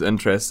anybody's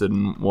interested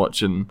in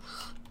watching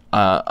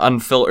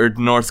unfiltered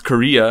North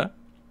Korea,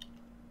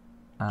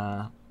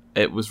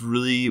 it was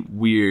really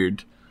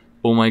weird.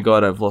 Oh my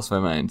god, I've lost my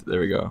mind. There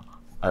we go.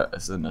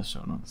 It's in the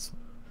show notes.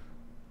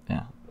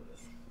 Yeah.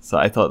 So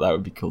I thought that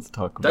would be cool to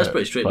talk about. That's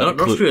pretty straight. North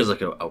Korea is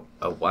like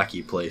a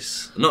wacky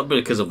place. Not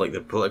because of like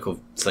the political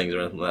things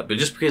or anything like that, but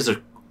just because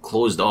they're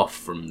closed off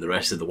from the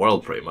rest of the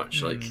world pretty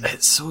much. Like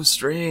it's so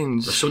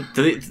strange. So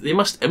they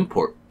must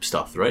import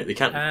stuff, right? They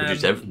can't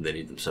produce everything they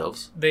need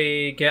themselves.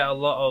 They get a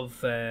lot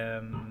of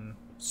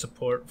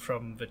support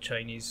from the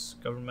Chinese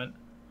government,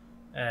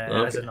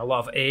 as in a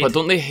lot of aid. But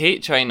don't they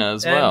hate China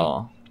as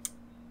well?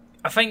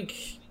 I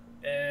think.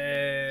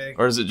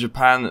 Or is it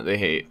Japan that they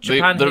hate?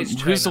 Japan hates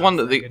China. Who's the one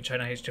that they? And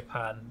China hates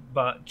Japan,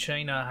 but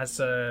China has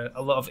a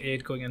lot of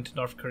aid going into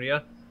North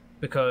Korea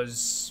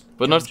because.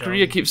 But North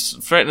Korea keeps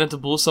threatening to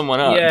blow someone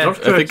up. Yeah.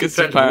 North Korea I think it's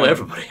threatening to blow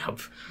Japan.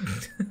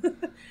 everybody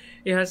up.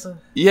 He has a.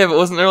 Yeah, but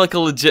wasn't there like a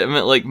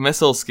legitimate like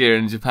missile scare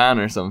in Japan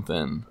or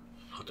something?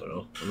 I don't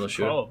know. I'm not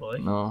sure. Probably.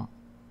 No.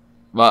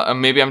 But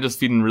maybe I'm just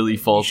feeding really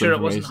false Sure, it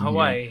information. wasn't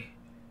Hawaii.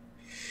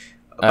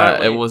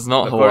 Apparently, It was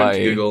not according Hawaii.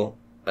 to Google,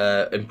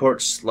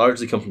 imports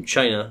largely come from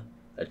China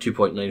at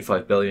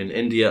 2.95 billion,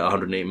 India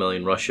 108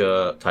 million,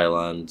 Russia,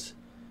 Thailand,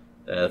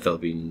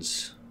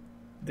 Philippines.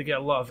 They get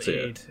a lot of So,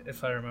 yeah. aid,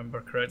 if I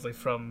remember correctly,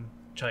 from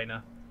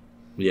China.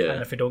 And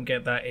Yeah. if they don't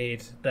get that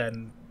aid,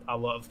 then a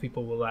lot of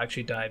people will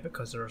actually die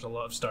because there's a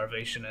lot of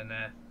starvation in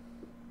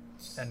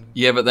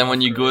Yeah, but then when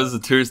you go Korea. as a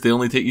tourist, they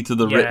only take you to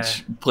the Yeah.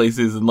 rich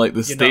places and like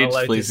the You're not allowed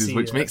stage to places, see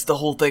which it. makes the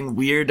whole thing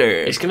weirder.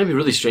 It's going to be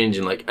really strange,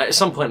 and like at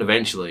some point,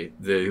 eventually,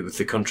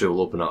 the country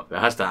will open up. It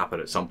has to happen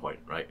at some point,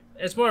 right?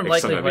 It's more than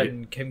Like likely something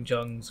when Kim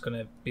Jong's going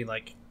to be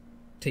like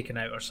taken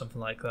out or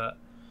something like that.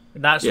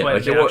 And that's Yeah, when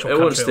like, the it won't- actual it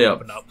won't country stay will up.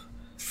 open up.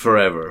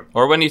 Forever.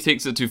 Or when he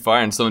takes it too far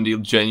and somebody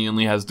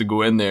genuinely has to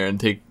go in there and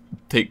take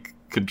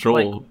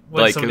control.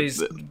 When Like, somebody's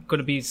going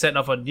to be setting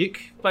off a nuke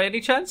by any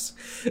chance,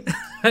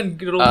 and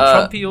good old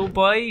Uh, Trumpy old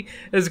boy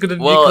is going to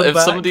nuke well, them if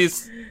back.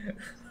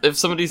 if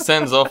somebody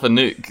sends off a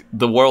nuke,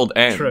 the world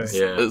ends. True.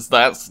 Yeah.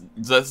 That's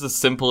as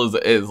simple as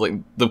it is. Like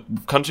the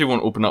country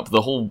won't open up,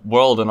 the whole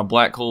world and a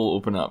black hole will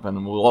open up,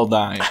 and we'll all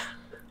die.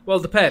 Well,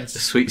 depends.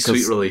 Sweet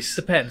Because- release.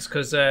 Depends,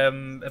 because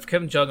if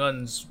Kim Jong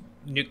Un's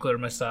nuclear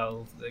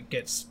missile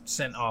gets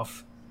sent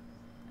off,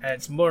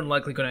 it's more than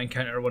likely going to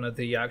encounter one of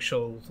the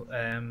actual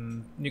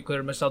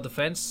nuclear missile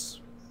defense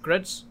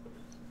grids,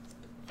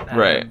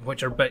 Right.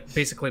 Which are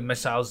basically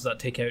missiles that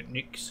take out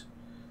nukes.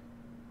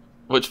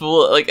 Which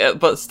will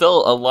but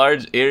still a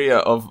large area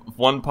of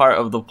one part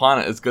of the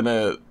planet is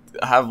gonna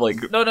have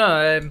like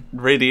No,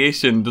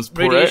 radiation just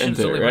pour out radiation's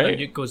into only it, when a right?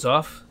 nuke goes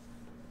off.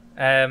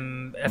 If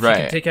you Right.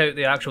 can take out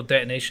the actual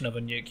detonation of a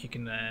nuke, you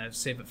can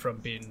save it from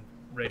being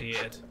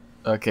radiated.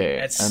 Okay,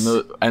 It's-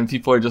 and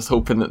people are just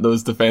hoping that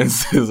those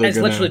defenses are It's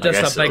gonna. literally I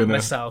guess just a big gonna-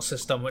 missile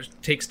system which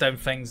takes down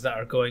things that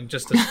are going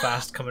just as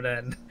fast coming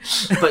in.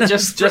 But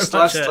just Pretty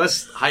much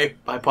let's it.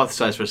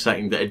 hypothesize for a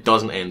second that it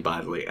doesn't end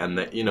badly, and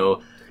that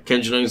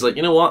Kim Jong Un's like,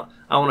 you know what,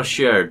 I want to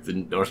share the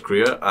North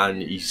Korea,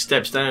 and he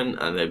steps down,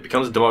 and it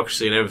becomes a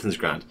democracy, and everything's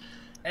grand.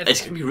 It's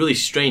gonna be really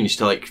strange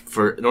to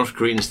for North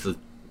Koreans to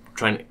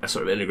try and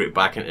sort of integrate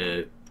back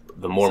into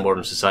the more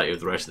modern society of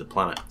the rest of the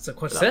planet. So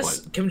what's at that this?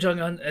 point. Kim Jong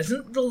Un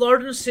isn't the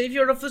Lord and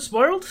Savior of this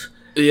world?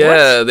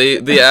 Yeah,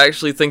 they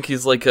actually think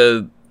he's like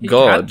a He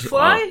god. can't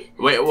fly.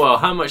 Wait, well,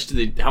 how much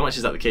is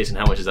that the case, and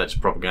how much is that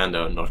just propaganda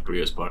on North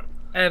Korea's part?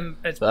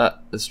 It's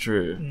That is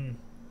true.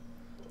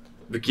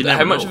 But you How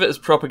never much know. of it is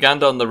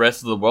propaganda on the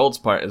rest of the world's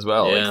part as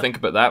well? Yeah. Like, think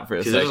about that for a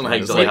 'Cause it doesn't second.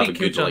 have It's to like- have maybe a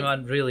Kim good, Jong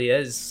Un really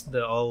is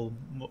the all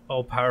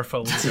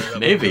powerful leader. that we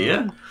Maybe,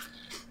 know.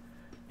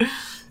 yeah.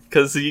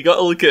 Because you got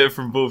to look at it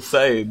from both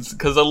sides.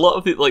 Because a lot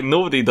of people, like,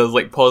 nobody does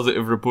like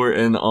positive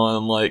reporting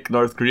on like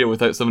North Korea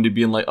without somebody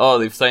being like, "Oh,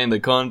 they've signed a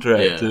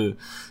contract Yeah. to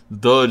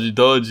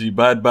dodgy,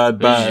 bad, You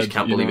bad." just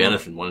can't you believe know?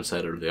 anything one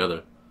side or the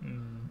other.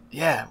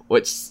 Yeah,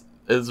 which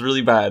is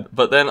really bad.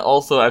 But then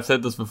also, I've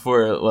said this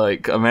before,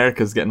 like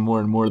America's getting more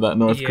and more that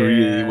North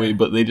Korea Yeah. way,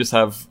 but they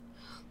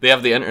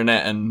have the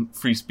internet and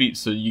free speech,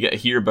 so you get to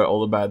hear about all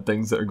the bad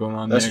things that are going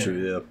on. there.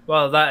 yeah.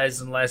 Well, that is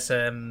unless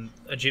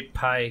Ajit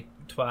Pai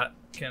twat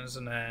comes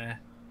and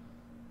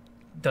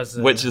does.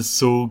 Which is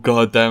so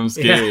goddamn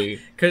scary.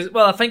 because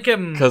I think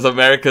Because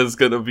America's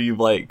gonna be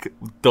like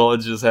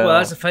dodge as hell. well,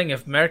 that's the thing.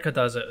 If America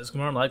does it, it's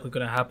more than likely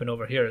going to happen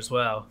over here as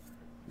well.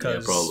 Yeah,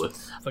 probably.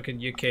 Fucking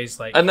UK's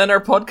like. And then our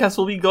podcast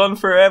will be gone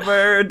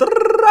forever.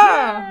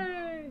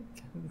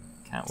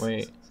 Can't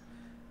wait.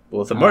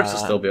 Well, the merch will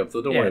still be up,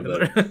 though. Don't yeah, worry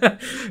about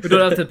it. we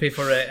don't have to pay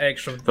for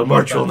extra. The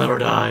merch will never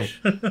die.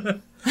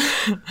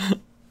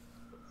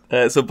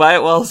 So buy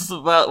it whilst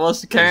you can,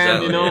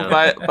 Exactly, you know, yeah.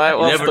 buy it You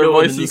whilst never their know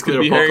when the voices can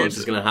nuclear be heard. apocalypse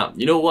is going to happen.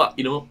 You know what?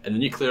 You know, in the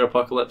nuclear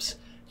apocalypse,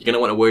 you're going to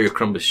want to wear your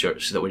Crumbus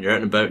shirt so that when you're out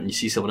and about and you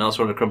see someone else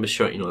wearing a Crumbus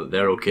shirt, you know that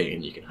they're okay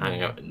and you can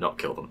hang out and not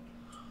kill them.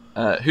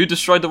 Who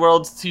Destroyed the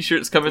World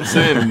t-shirts coming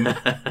soon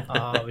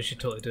Oh, we should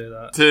totally do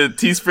that. to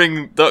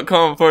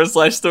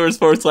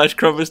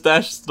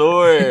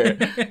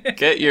teespring.com/stores/Crumbus-store.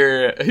 Get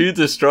your Who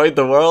Destroyed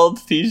the World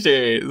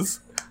t-shirts.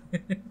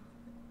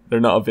 They're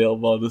not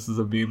available. This is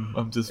a meme.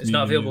 I'm just. It's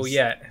not memeing available this.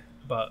 yet,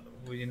 but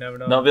you never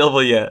know. Not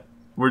available yet.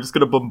 We're just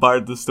gonna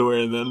bombard the store,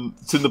 and then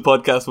soon the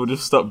podcast will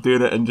just stop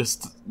doing it and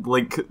just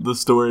link the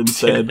store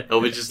instead.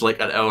 It'll be just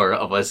like an hour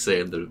of us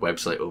saying the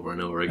website over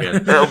and over again.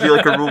 It'll be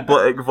like a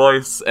robotic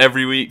voice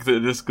every week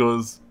that just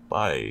goes,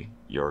 "Buy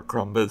your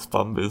Crumbus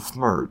Bumbus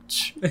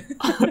merch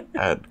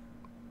at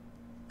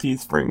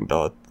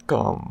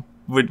teespring.com."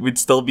 We'd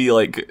still be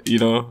like, you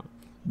know,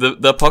 the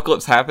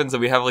apocalypse happens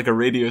and we have like a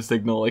radio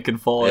signal I can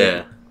follow.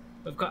 Yeah.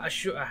 We've got a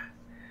shooter.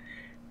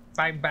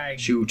 Bang bang.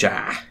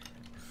 Shooja.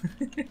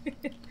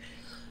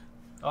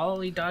 All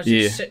he does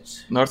Yeah. is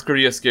sits. North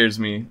Korea scares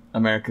me.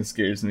 America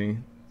scares me.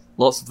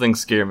 Lots of things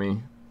scare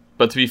me.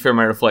 But to be fair,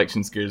 my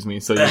reflection scares me,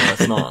 so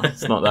you know,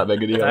 it's not that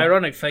big a The deal.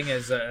 ironic thing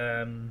is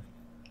that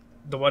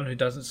the one who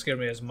doesn't scare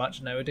me as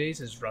much nowadays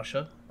is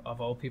Russia,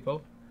 of all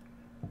people.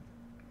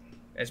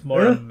 It's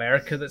more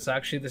America that's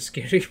actually the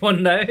scary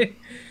one now.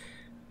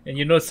 And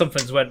you know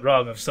something's went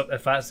wrong if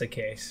that's the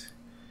case.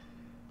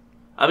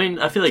 I mean,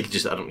 I feel like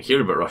I don't hear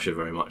about Russia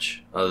very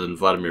much, other than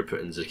Vladimir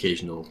Putin's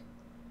occasional,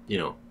 you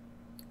know,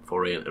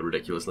 foray into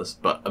ridiculousness.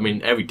 But, I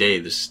mean, every day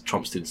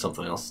Trump's doing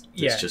something else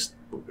that's Yeah. just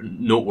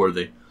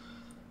noteworthy.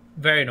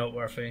 Very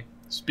noteworthy.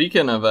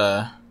 Speaking of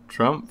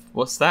Trump,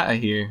 what's that I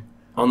hear?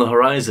 On the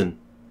horizon.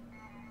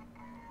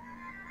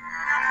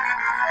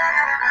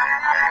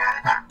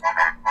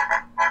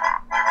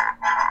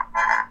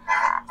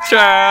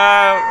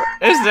 Trump!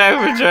 It's time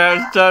for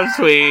Trump's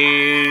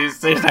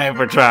tweets! It's time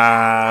for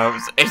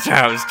Trump's! It's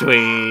Trump's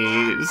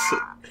tweets!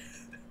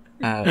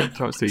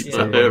 Trump's tweets. Yeah. It's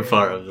a favorite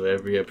part of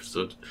every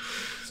episode.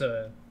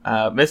 So,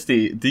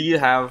 Misty, do you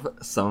have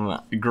some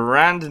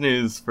grand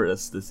news for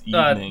us this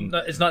evening?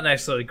 it's not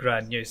necessarily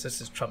grand news. This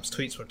is Trump's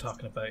tweets we're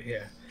talking about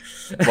here.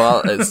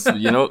 Well, it's,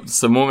 you know, it's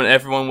the moment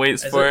everyone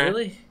waits Is for. it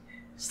really?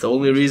 It's the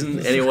only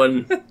reason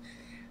anyone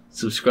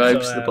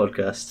subscribes So, to the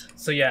podcast.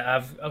 So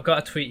yeah, I've got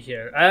a tweet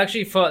here. I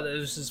actually thought that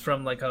this is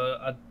from like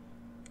a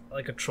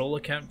troll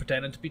account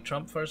pretending to be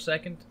Trump for a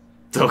second.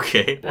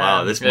 Okay,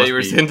 wow, this Yeah, must you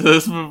were be... saying to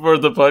this before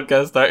the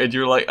podcast started.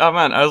 You were like, "Oh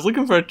man, I was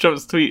looking for a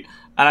Trump's tweet,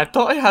 and I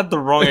thought I had the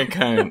wrong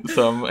account."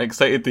 So I'm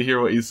excited to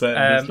hear what you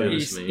said.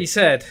 goodness me. He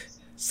said,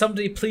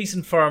 "Somebody please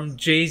inform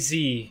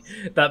Jay-Z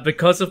that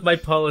because of my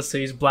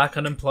policies, black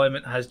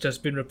unemployment has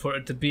just been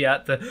reported to be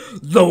at the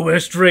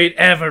lowest rate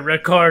ever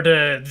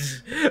recorded."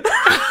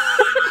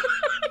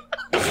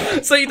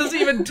 So he doesn't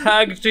even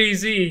tag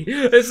Jay-Z.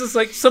 It's just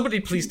like, somebody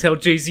please tell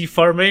Jay-Z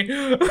for me.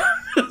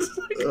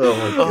 Oh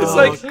my god. It's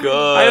like,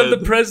 God. I am the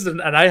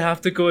president and I have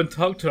to go and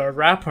talk to a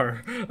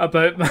rapper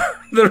about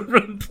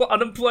the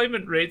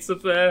unemployment rates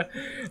of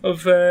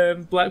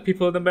black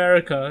people in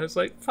America. It's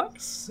like,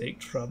 fuck's sake,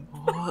 Trump.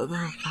 What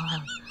the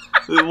fuck?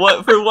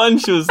 What for one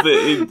shows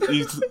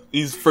that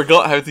he's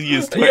forgot how to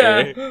use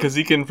Twitter because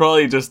he can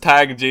probably just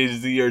tag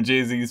Jay-Z or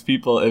Jay-Z's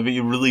people if he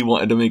really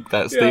wanted to make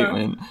that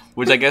statement,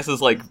 which I guess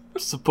is like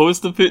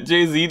supposed to put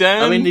Jay-Z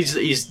down. I mean,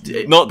 he's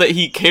not that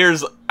he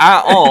cares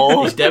at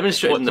all. He's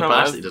demonstrated in the Trump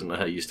past has- that he doesn't know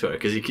how to use Twitter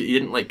because he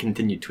didn't like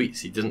continue tweets.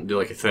 He doesn't do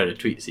like a thread of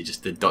tweets. He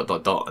just did ... and then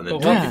Well,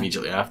 tweet yeah.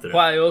 immediately after it.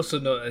 What I also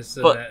noticed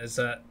in But- it is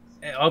that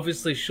it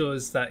obviously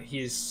shows that he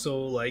is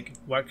so like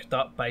worked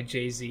up by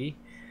Jay-Z,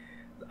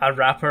 a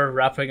rapper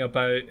rapping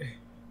about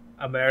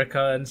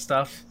America and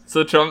stuff.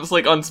 So Trump's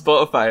like on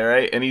Spotify,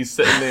 right? And he's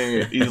sitting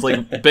there, he's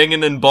like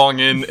binging and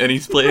bonging, and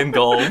he's playing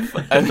golf,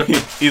 and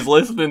he's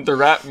listening to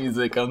rap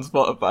music on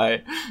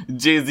Spotify.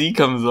 Jay-Z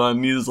comes on,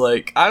 and he's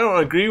like, "I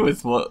don't agree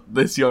with what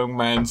this young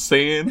man's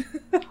saying.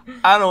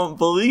 I don't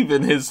believe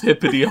in his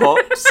hippity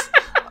hops.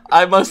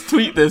 I must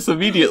tweet this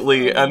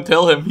immediately and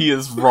tell him he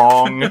is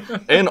wrong,"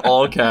 in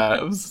all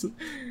caps.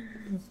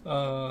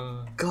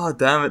 God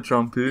damn it,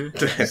 Trumpy.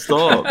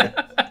 Stop.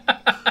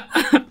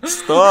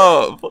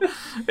 Stop.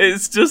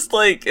 It's just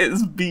like,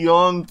 it's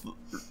beyond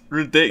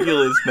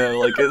ridiculous now.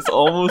 Like, it's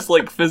almost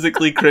like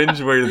physically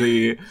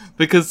cringeworthy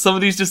because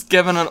somebody's just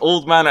giving an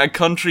old man a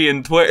country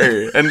in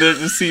Twitter and they're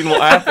just seeing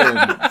what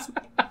happens.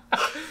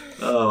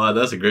 Oh wow,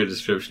 that's a great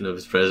description of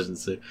his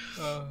presidency.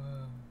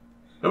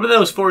 Remember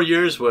those 4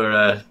 years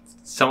where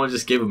someone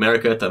just gave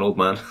America to an old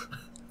man?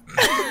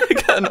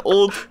 Like an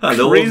old An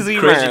old, crazy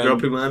man.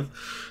 grumpy man.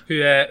 Who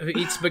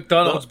eats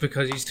McDonald's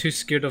because he's too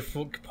scared of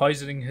folk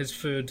poisoning his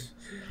food.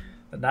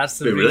 And that's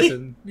the Wait, really?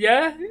 reason.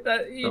 Yeah,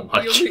 he Oh my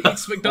only God.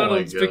 eats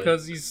McDonald's Oh my God.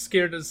 because he's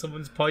scared that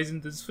someone's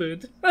poisoned his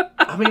food.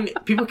 I mean,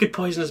 people could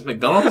poison his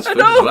McDonald's food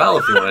as well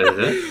if you wanted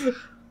to.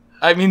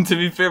 I mean, to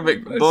be fair,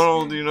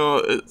 McDonald, you know,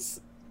 it's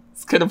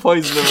kind of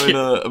poisoning him in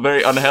a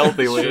very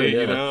unhealthy way, Sure,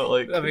 yeah. you know?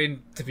 Like, I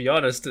mean, to be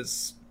honest,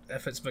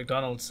 if it's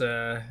McDonald's,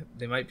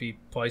 they might be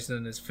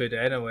poisoning his food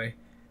anyway.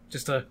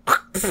 Just a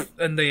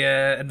in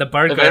the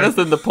burger. If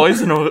anything, the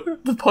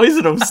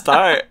poison will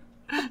start.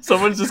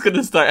 Someone's just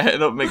gonna start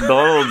hitting up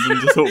McDonald's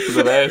and just hope for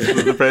the best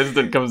that the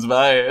president comes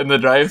by in the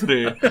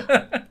drive-thru.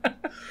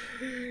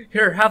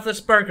 Here, have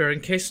this burger in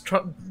case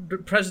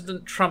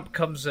President Trump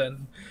comes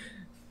in.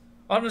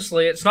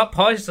 Honestly, it's not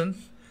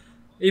poison.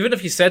 Even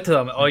if you said to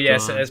them, "Oh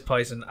yes, it is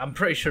poison," I'm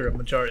pretty sure a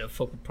majority of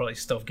folk would probably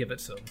still give it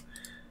to them.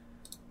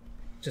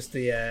 Just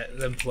the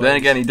employees. Then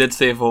again, he did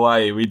save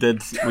Hawaii. We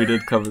did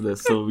cover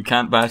this, so we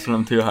can't bash on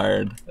him too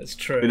hard. That's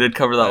true. We did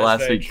cover that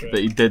last week, true. that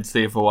he did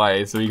save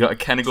Hawaii, so we got to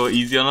kind of go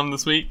easy on him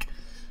this week.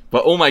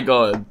 But oh my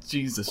god,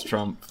 Jesus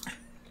Trump.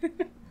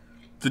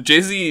 Did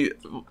Jay-Z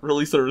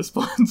release a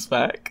response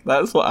back?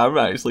 That's what I'm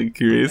actually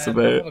curious I'll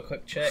about. have a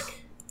quick check.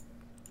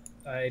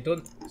 I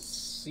don't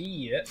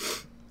see it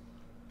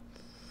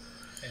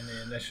in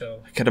the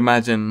initial. I could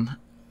imagine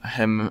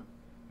him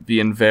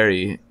being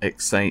very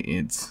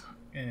excited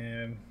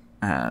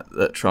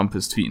that Trump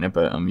is tweeting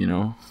about him, you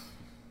know?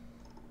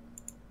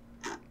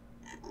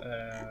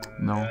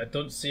 No. I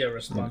don't see a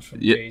response from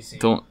Jay-Z.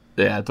 Don't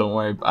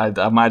worry. I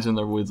imagine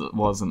there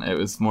wasn't. It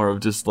was more of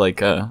just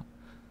like a,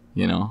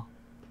 you know,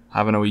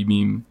 having a wee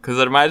meme. Because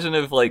I'd imagine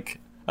if, like,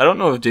 I don't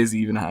know if Jay-Z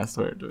even has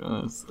Twitter, to be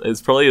honest.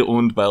 It's probably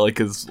owned by, like,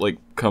 his, like,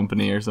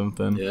 company or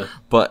something. Yeah.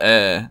 But,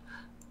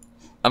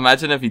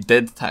 imagine if he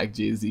did tag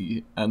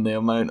Jay-Z and the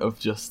amount of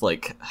just,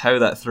 like, how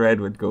that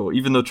thread would go.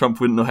 Even though Trump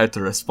wouldn't know how to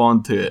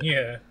respond to it.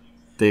 Yeah.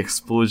 The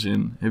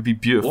explosion. It'd be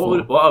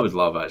beautiful. What I would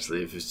love,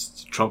 actually,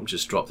 if Trump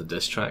just dropped a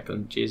diss track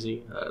on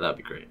Jay-Z, that'd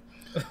be great.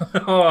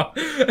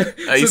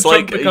 He's so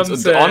like, Trump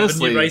becomes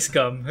honestly, the new rice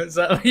gum. Is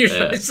that what you're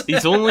trying to say?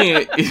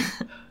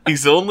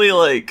 he's only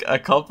like a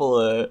couple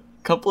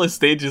of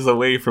stages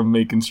away from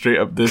making straight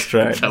up diss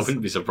tracks. I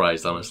wouldn't be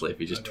surprised, honestly, if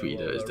he just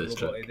tweeted out his diss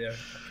track. I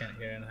can't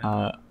hear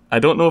anything. I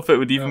don't know if it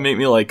would even make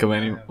me like him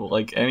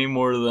any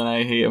more than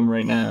I hate him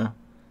right now.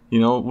 You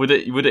know, would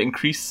it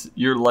increase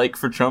your like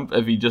for Trump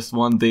if he just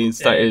one day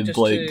started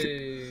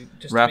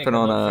just rapping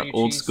on a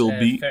old school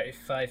beat?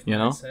 You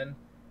know,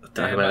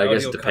 I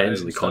guess it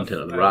depends on the content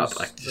of the rap.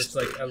 Just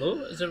like,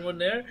 hello, is everyone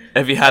there?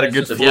 If he had a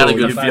good flow,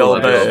 you'd be all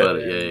about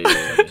it.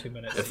 Yeah.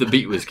 If the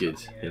beat was good,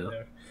 you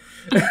know.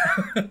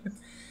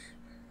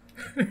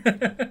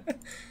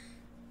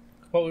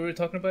 What were we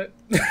talking about?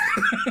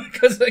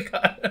 Because I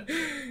got.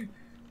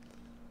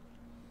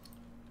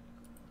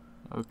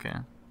 Okay.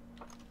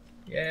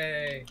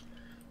 Yay.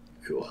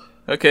 Cool.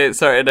 Okay,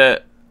 sorry.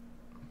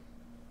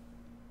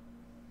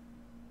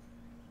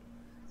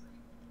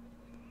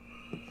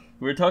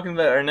 We're talking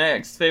about our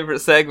next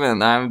favourite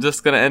segment. I'm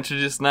just going to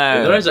introduce now.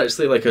 Well, there is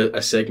actually like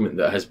a segment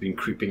that has been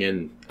creeping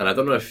in, and I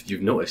don't know if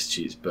you've noticed,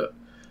 Cheese, but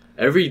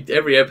every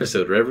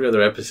episode or every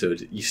other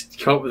episode, you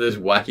come up with this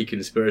wacky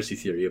conspiracy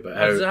theory about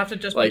how does it have to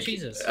just like be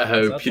cheeses?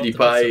 how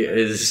PewDiePie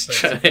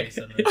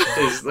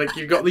is like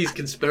you've got these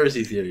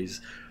conspiracy theories.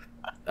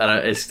 And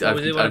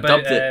I've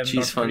dubbed it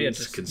Cheese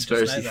Fun's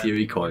Conspiracy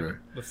Theory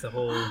Corner. With the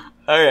whole,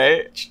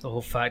 alright, the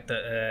whole fact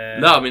that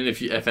no, I mean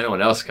if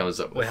anyone else comes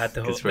up with had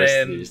the conspiracy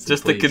whole, theories,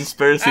 just please. the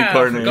conspiracy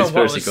corner. I forgot what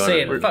I was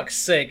saying. Fuck's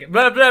sake!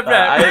 Blah, blah,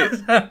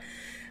 blah.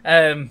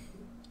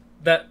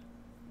 That.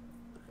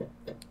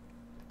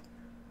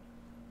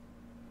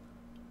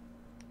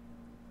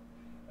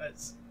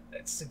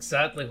 It's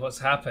exactly what's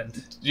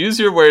happened. Use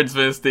your words,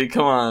 Misty.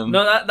 Come on.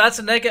 No, that's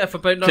a negative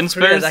about North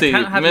Conspiracy. Korea. I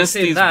can't have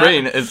Misty's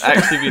brain is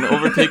actually being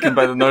overtaken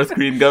by the North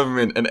Korean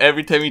government, and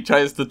every time he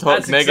tries to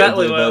talk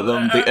negatively about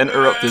them, they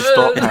interrupt his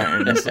thought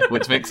patterns,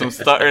 which makes him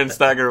stutter and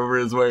stagger over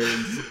his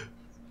words.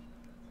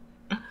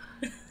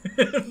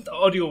 The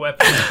audio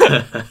weapon.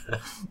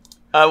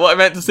 What I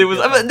meant to say was,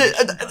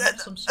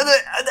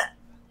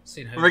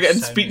 we're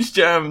getting speech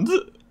jammed.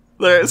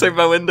 They're outside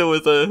my window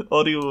with an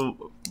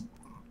audio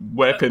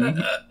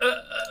weapon.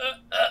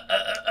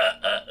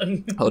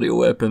 Audio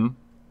weapon.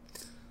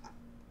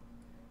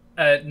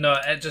 No,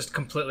 it just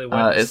completely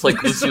went. It's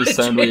like Lucio's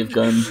Soundwave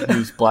gun.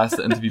 You just blast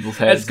it into people's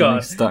heads and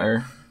they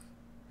stutter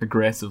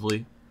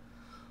aggressively.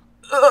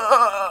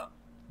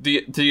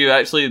 Did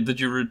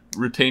you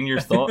retain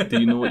your thought? Do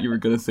you know what you were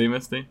going to say,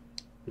 Misty?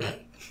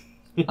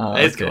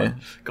 It's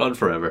gone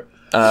forever.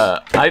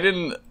 I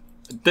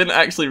didn't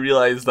actually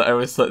realize that I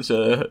was such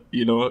a,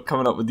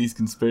 coming up with these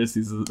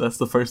conspiracies. That's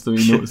the first thing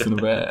we noticed in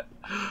a bit.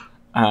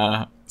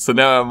 So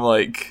now I'm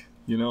like,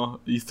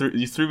 you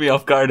threw me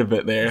off guard a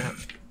bit there.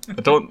 I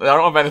don't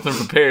have anything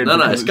prepared.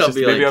 No, it's got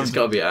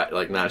to be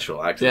like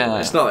natural accident. Yeah,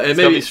 it's not. It's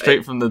got to be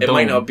straight from the dome. It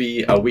might not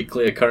be a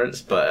weekly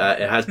occurrence, but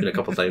it has been a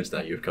couple times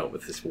now. You've come up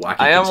with this wacky.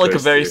 I am like a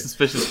very theory.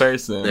 suspicious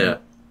person. Yeah.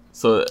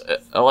 So,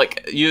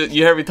 like,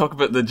 you heard me talk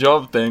about the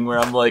job thing, where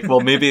I'm like, well,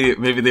 maybe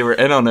they were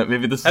in on it.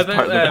 Maybe this is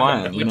part of the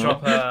plan.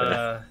 Drop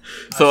a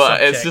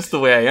it's just the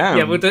way I am.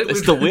 Yeah,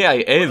 it's the way I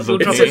is. We'll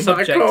drop a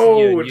subject to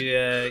you.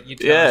 You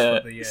tell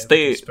us what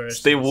the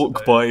stay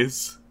woke,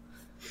 boys.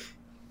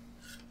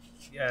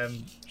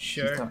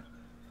 Sure.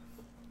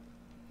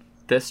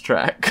 Diss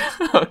track.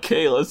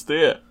 Okay, let's do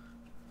it.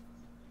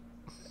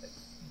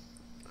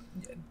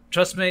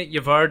 Trust me,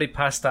 you've already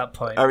passed that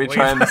point. Are we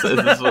trying? Is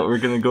this what we're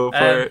gonna go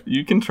for?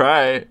 You can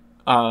try.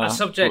 A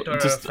subject or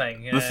just, a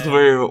thing? This is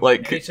where,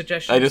 like, any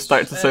suggestions? I just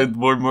start to sound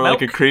more and more like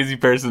a milk? crazy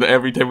person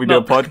every time we do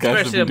a Milk, podcast if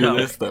especially we do milk,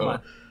 this, come though.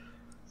 on.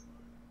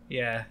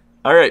 Yeah.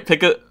 Alright,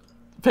 pick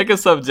a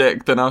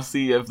subject, and I'll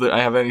see if I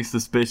have any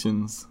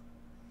suspicions.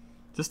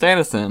 Just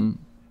anything.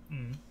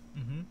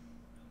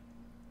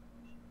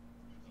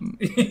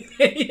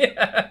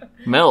 Yeah.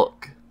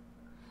 Milk.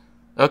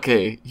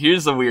 Okay,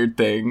 here's a weird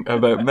thing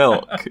about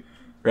milk,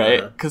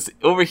 right? Because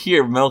over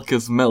here, milk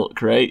is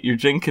milk, right? You're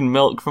drinking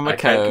milk from a I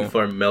cow. can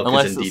confirm milk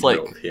unless is it's indeed like-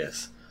 milk.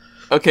 Yes.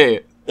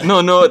 Okay,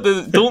 no,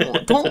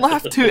 don't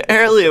laugh too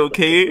early,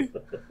 okay?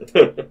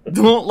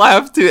 Don't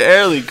laugh too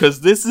early,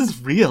 because this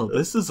is real.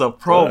 This is a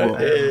problem,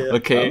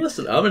 okay?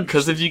 Listen, I'm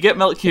Because if you get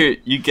milk here,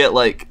 you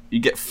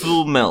get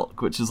full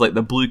milk, which is like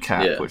the blue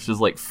cap, Yeah. which is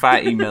like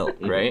fatty milk,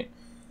 right?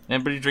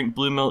 Anybody drink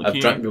blue milk I've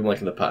here? drank milk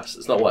in the past.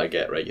 It's not what I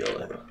get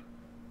regularly.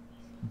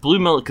 Blue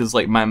milk is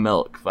like my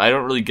milk. I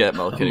don't really get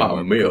milk My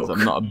anymore because milk.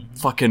 I'm not a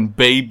fucking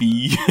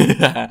baby.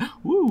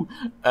 Woo.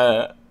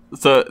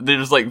 So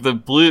there's like the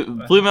blue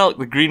milk,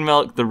 the green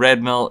milk, the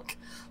red milk.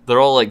 They're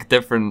all like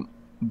different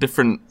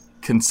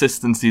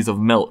consistencies of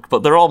milk,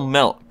 but they're all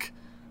milk.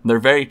 They're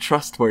very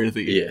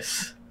trustworthy.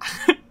 Yes.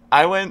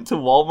 I went to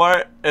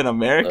Walmart in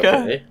America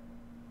Okay.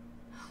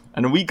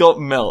 and we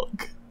got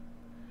milk.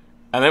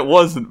 And it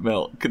wasn't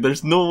milk.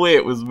 There's no way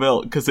it was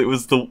milk because it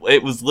was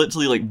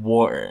literally like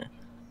water.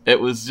 It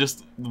was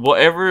just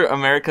whatever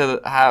America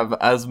have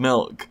as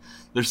milk.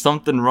 There's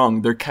something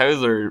wrong. Their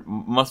cows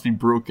must be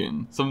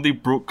broken. Somebody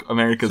broke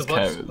America's So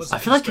what's- cows. what's- I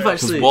feel like you've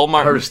actually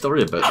Walmart- heard a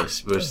story about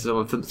this. Where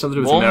something to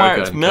do with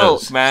America Walmart's and milk,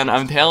 cows. man.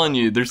 I'm telling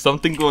you, there's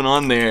something going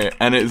on there,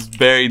 and it's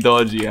very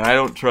dodgy. And I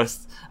don't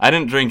trust. I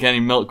didn't drink any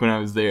milk when I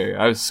was there.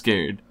 I was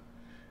scared.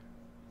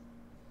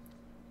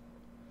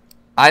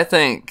 I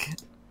think,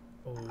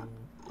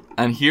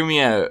 and hear me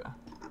out.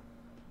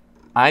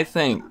 I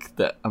think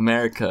that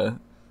America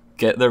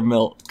get their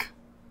milk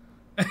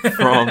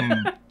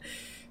from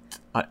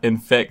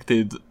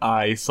infected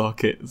eye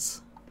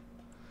sockets.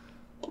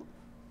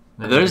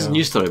 There is a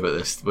news story about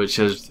this, which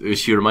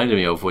you reminded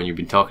me of when you've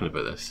been talking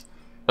about this.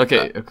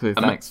 Okay,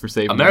 thanks for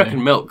saving American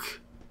me. milk.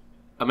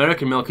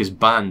 American milk is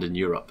banned in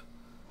Europe.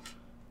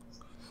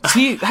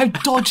 See, how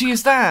dodgy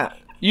is that?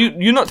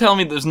 You're not telling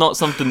me there's not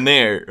something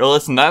there. Well,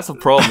 listen, that's a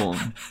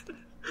problem.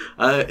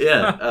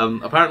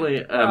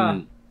 Apparently,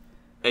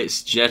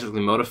 it's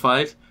genetically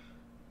modified.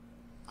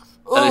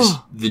 And it's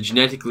Ugh. the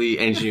genetically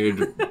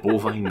engineered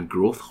bovine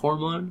growth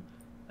hormone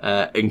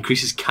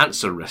increases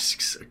cancer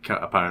risks,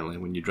 apparently,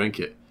 when you drink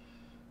it.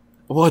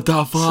 What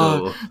the fuck?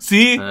 So,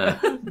 See? uh,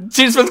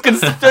 Chisman's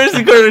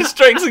conspiracy corner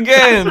strikes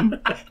again!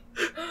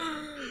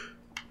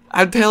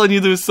 I'm telling you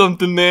there was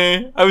something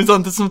there. I was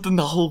onto something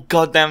the whole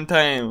goddamn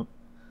time.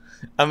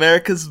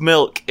 America's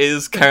milk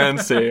is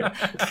cancer.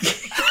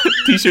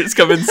 T-shirts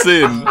coming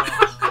soon.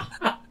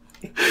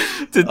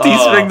 To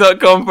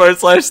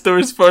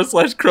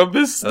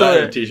teespring.com/stores/Crumbus That's a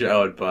store. t-shirt I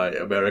would buy.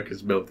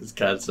 America's milk is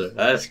cancer.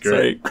 That's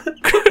great. Sorry.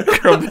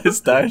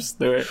 Crumbus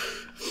store.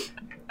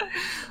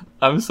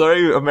 I'm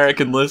sorry,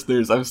 American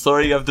listeners. I'm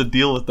sorry you have to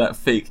deal with that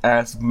fake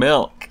ass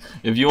milk.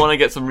 If you want to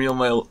get some real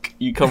milk,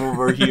 you come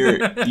over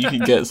here. You can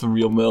get some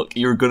real milk.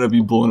 You're gonna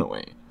be blown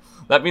away.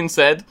 That being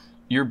said,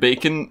 your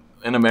bacon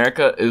in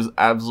America is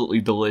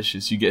absolutely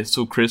delicious. You get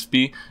so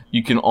crispy,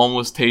 you can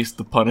almost taste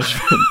the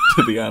punishment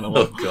to the animal.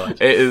 Oh god,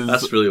 It is.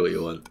 that's really what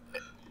you want.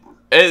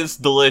 It's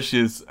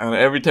delicious, and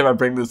every time I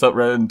bring this up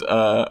around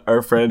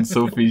our friend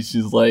Sophie,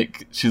 she's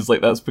like,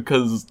 that's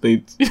because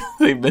they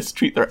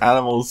mistreat their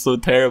animals so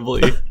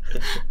terribly.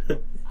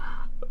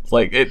 It's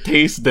like it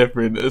tastes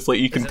different. It's like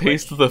you can it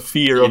taste like- the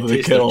fear You of the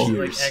taste the kill. fear.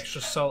 Like extra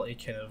salty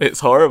kind of. It's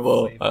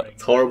horrible. flavouring.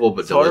 It's horrible,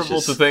 but It's horrible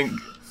delicious. to think.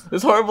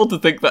 It's horrible to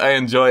think that I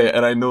enjoy it,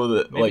 and I know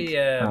that Maybe,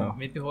 like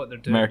maybe what they're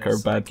doing America are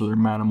is bad to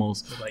their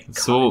animals. like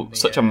It's so cutting the,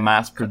 such a cut the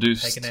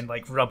mass-produced. pig and then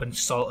like rubbing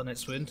salt in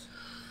its wound,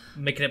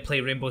 making it play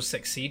Rainbow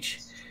Six Siege.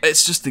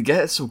 It's just to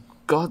get it so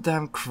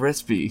goddamn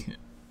crispy.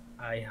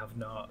 I have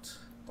not.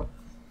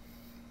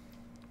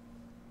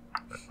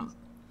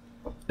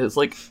 It's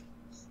like,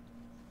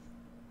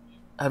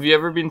 have you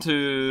ever been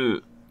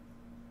to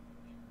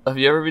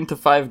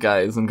Five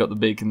Guys and got the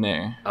bacon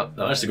there? I'm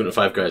actually going to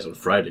Five Guys on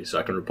Friday, so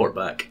I can report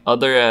back.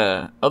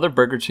 Other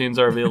burger chains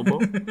are available,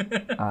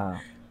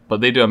 but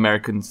they do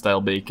American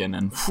style bacon,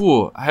 and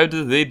phew, how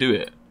do they do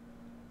it?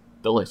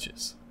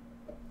 Delicious.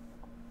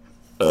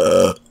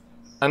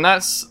 And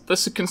that's a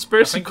I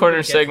conspiracy think corner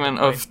we get to segment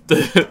the of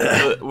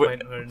the.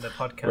 Point where in the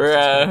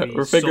podcast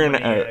we're figuring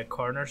it out.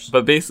 corners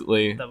But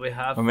basically, that we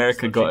have.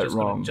 America It's got literally it just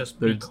gonna wrong. Just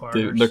be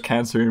corners. They're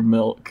cancer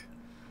milk.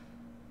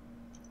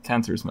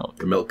 Cancer's milk.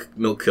 The milk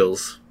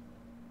kills.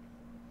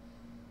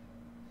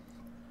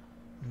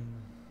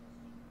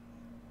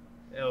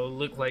 It'll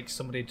look like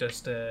somebody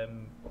just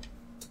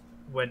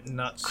went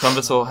nuts.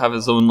 Crumbus will have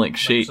its own like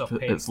shape. Microsoft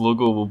Paint. Its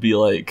logo will be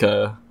like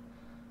a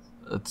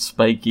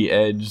spiky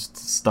edged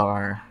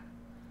star.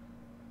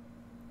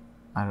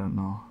 I don't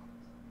know.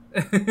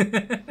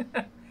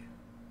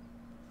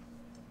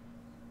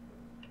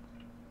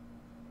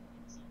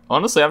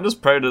 Honestly, I'm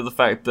just proud of the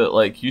fact that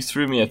like you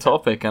threw me a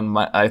topic and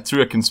I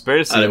threw a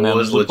conspiracy and then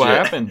look what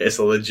happened. It's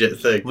a legit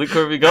thing. Look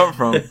where we got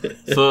from.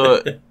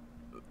 So,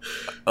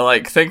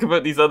 like, think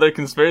about these other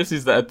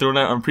conspiracies that I'd thrown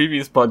out on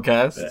previous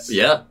podcasts.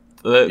 Yeah.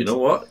 You know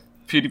what?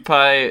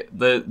 PewDiePie,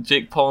 the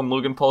Jake Paul and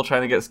Logan Paul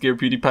trying to get Scared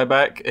PewDiePie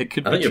back. It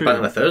could be true. I think you're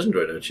batting 1,000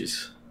 right now,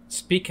 jeez.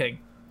 Speaking.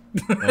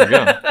 There we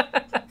go.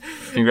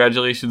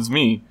 Congratulations,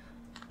 me.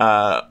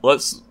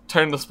 Let's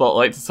turn the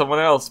spotlight to someone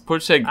else.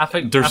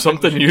 Porcheg, there's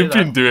something you've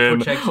been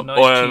doing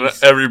on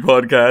every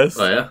podcast.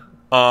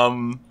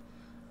 Oh,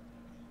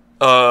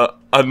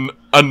 yeah?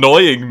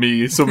 Annoying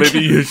me, so maybe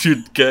you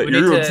should get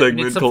your own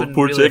segment called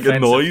Porcheg really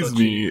Annoys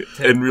Me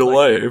in real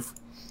life.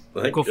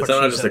 I think it's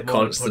not just a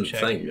constant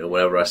thing,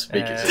 whenever I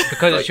speak. It's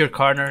because it's your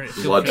corner.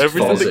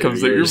 Everything that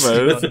comes out your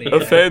mouth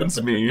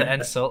offends me. The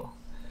insult.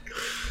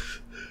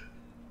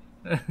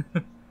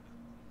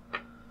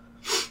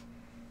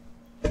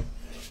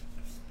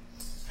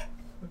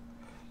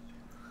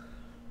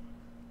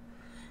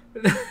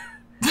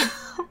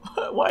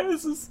 Why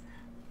is this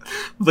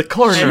the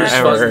corner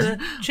hour?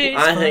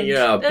 I think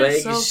you're a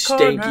big,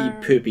 stinky,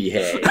 poopy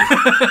head.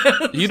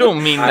 You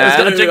don't mean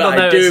that. I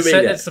do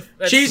mean that.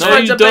 Cheese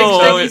Fudge a big,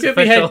 stinky,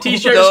 poopy head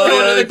t-shirt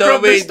going to the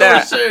Crumpus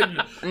store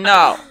soon.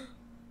 No.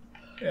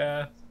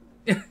 Yeah.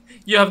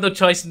 You have no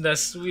choice in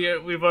this.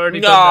 We've already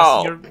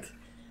done this.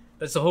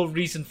 That's the whole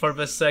reason for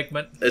this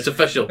segment. It's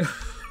official.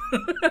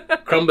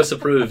 Crumbus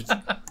approved.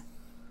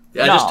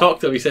 Yeah, I just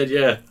talked to him. He said,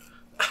 yeah.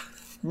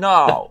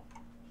 No.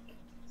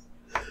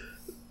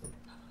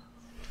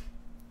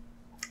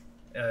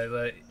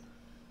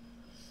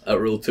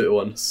 Rule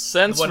 2-1.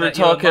 Since we're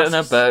talking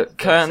about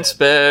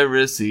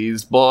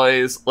conspiracies,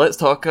 boys, let's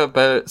talk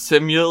about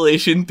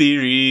simulation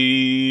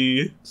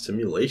theory.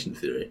 Simulation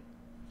theory?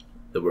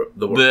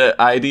 The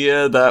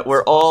idea that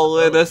we're all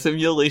in a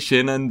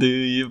simulation, and do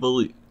you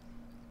believe...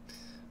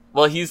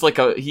 Well, he's like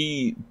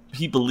he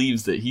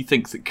believes that he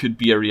thinks it could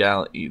be a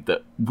reality,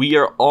 that we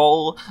are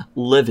all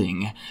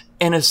living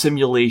in a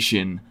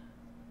simulation.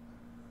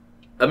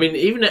 I mean,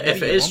 even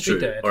if it is true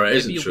or it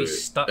isn't true,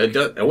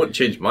 it won't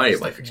change my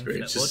life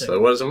experience. So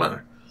what does it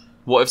matter?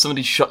 What if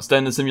somebody shuts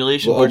down the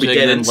simulation? We'll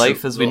then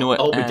life as we know it.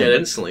 I'll be dead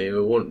instantly. We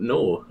won't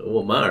know. It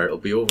won't matter. It'll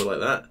be over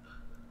like that.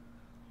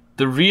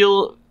 The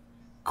real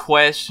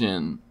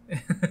question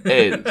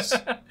is,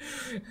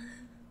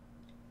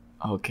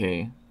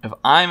 okay, if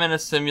I'm in a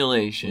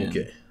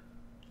simulation,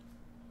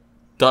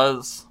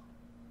 does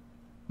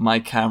my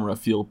camera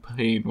feel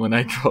pain when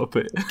I drop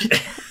it?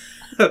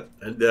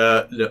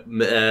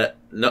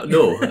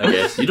 No, I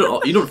guess you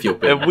don't feel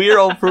pain. If we're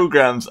all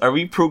programs, are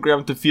we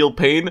programmed to feel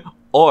pain,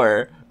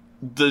 or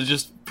do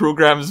just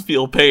programs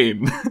feel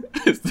pain?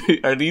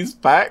 Are these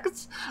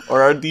facts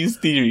or are these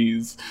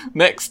theories?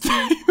 Next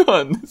time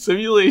on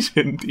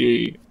Simulation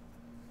Theory,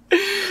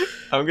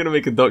 I'm gonna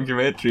make a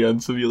documentary on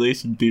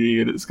simulation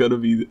theory, and it's gonna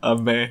be a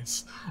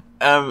mess.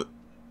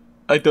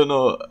 I don't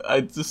know. I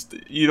just,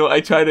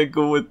 I try to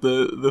go with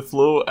the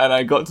flow, and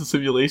I got to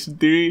simulation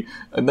theory,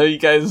 and now you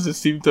guys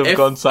just seem to have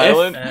gone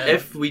silent.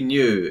 If we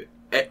knew,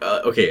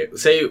 okay,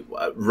 say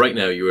right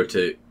now you were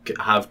to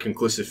have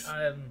conclusive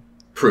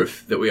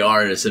proof that we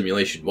are in a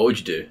simulation, what would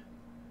you do?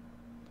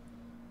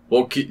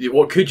 What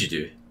could you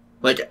do?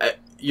 Like,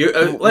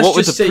 let's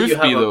just say you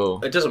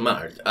have it doesn't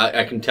matter.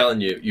 I'm telling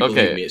you,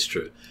 believe me, it's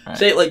true. Right.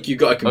 Say like you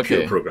got a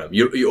computer program.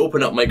 You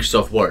open up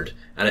Microsoft Word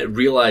and it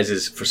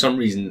realizes for some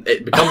reason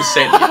it becomes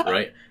sentient,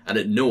 right? And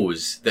it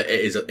knows that it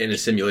is in a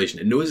simulation.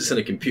 It knows it's in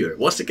a computer.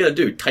 What's it gonna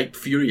do? Type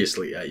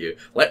furiously at you.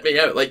 Let me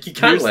out. Like you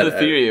can't Here's let the it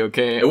theory, out.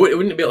 Okay? It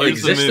wouldn't be able to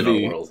exist in our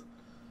world.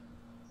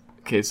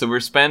 Okay, so we're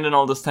spending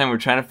all this time. We're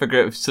trying to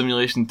figure out if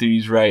simulation theory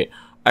is right.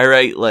 I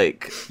write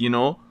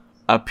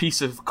a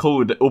piece of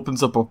code that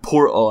opens up a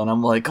portal, and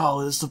I'm like,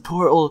 oh, this is the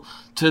portal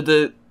to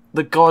the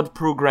God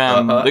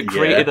program that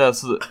created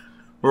us.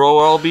 We're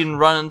all being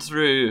run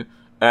through.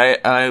 Right?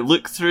 And I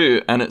look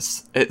through, and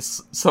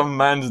it's some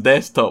man's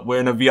desktop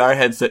wearing a VR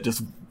headset,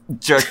 just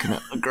jerking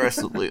it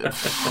aggressively.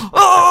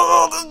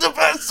 Oh, this is the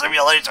best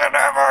simulation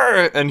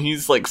ever! And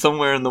he's like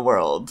somewhere in the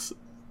world,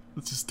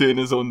 just doing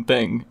his own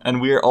thing, and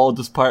we're all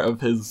just part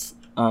of his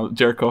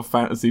jerk-off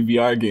fantasy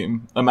VR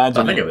game.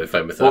 Imagine. I think I'd be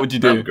fine with that. What would you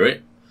do? That'd be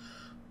great.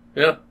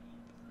 Yeah.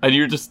 And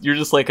you're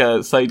just like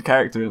a side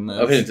character in this.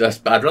 I mean,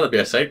 I'd rather be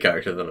a side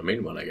character than a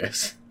main one, I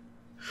guess.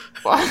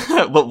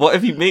 But what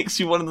if he makes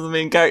you one of the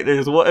main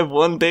characters? What if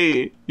one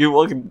day you're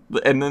walking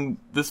and then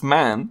this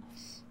man,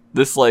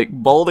 this like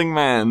balding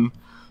man,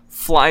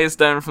 flies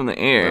down from the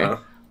air,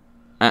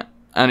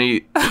 and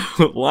he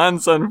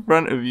lands in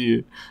front of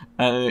you,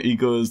 and he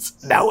goes,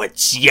 "Now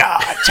it's your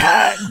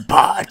turn,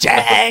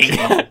 Porcheg.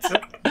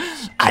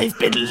 I've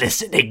been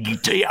listening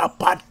to your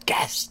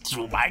podcast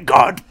through my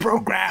God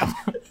program."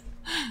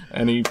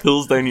 And he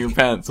pulls down your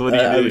pants. What do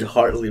you do? I would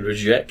heartily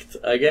reject,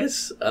 I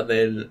guess, and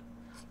then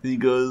he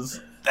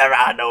goes, "There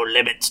are no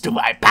limits to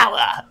my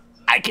power.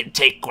 I can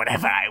take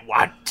whatever I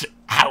want.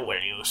 How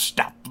will you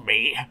stop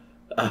me?"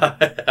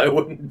 I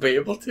wouldn't be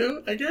able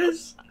to, I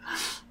guess.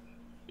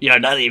 You're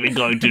not even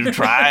going to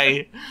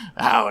try?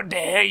 How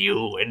dare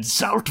you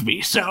insult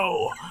me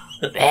so?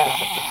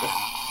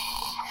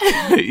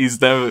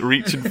 He's now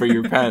reaching for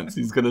your pants.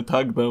 He's gonna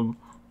tug them.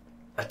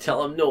 I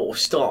tell him no,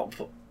 stop.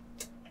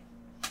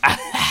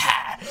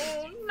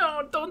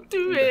 No, don't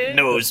do it.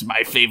 No's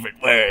my favorite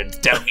word.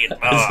 Tell me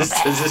more. Is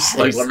this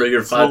like one of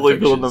your fan Slowly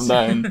pulling them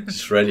fictions? down.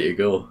 Just ready to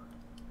go.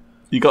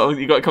 You got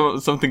to come up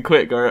with something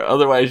quick, or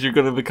otherwise you're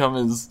gonna become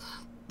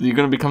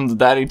the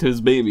daddy to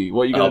his baby.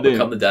 What are you I'll gonna do?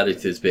 become the daddy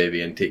to his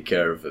baby and take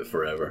care of it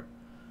forever.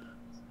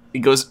 He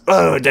goes,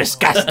 oh,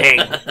 disgusting.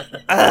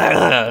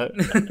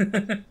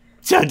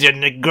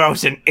 Children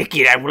gross and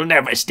icky. I will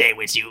never stay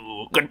with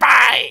you.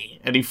 Goodbye.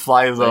 And he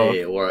flies off.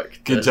 Hey, it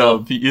worked. Good That's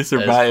job. all- You that's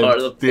part survived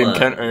of the plan.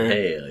 encounter.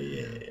 Hell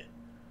yeah.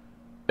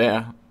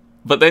 Yeah.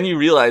 But then you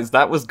realize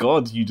that was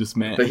God you just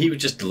met. But he would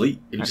just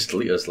delete. He would just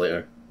delete us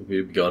later.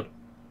 We'd be gone.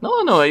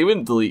 No, he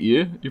wouldn't delete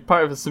you. You're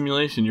part of his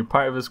simulation. You're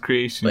part of his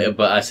creation.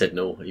 But I said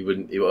no. He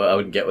wouldn't. I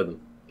wouldn't get with him,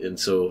 and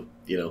so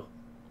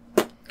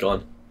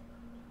gone.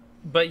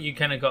 But you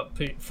kind of got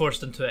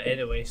forced into it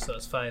anyway, so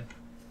it's fine.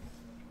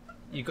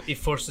 He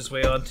forced his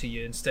way onto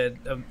you instead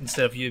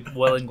of you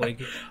willingly.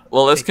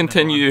 Well, let's taking it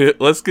continue.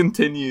 Let's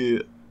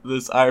continue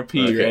this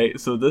RP, Okay. right?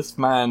 So this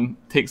man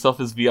takes off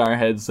his VR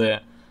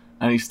headset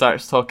and he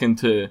starts talking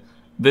to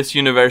this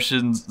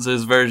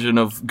universe's version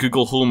of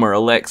Google Home or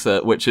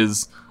Alexa, which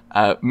is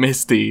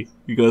Misty.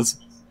 He goes,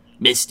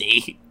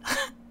 Misty,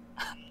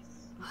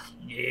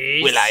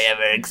 Yes. will I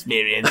ever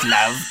experience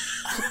love?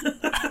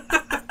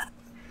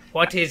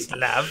 What is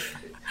love?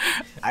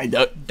 I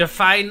don't.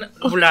 Define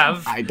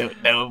love. I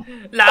don't know.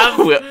 Love.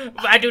 Well-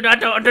 I do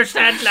not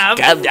understand love.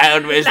 Calm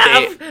down, Misty.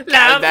 Love, Calm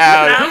love,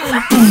 down.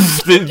 love.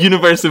 The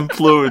universe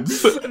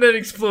implodes, And then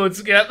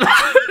explodes. Yep.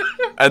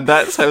 and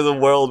that's how the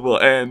world will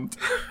end.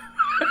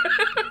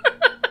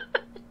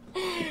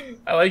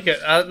 I like it.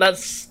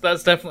 That's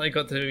definitely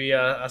got to be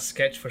a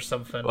sketch for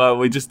something. Well,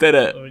 we just did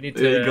it. We need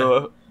There you to-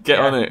 go. Get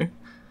yeah. on it.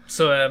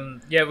 So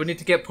we need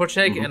to get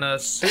Porcheg in a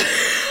suit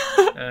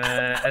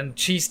and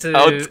cheese to.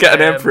 I'll just get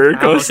an emperor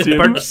have lots of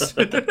costume. birds.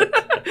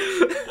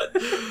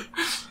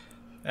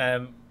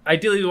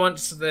 Ideally, we want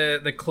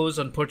the clothes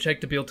on Porcheg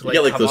to be able to You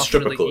get like come those off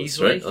stripper really clothes,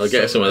 easily. right? I'll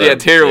get some of Yeah, them.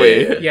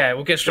 tearaway. Yeah,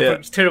 we'll get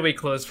tearaway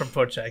clothes from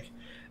Porcheg.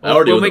 I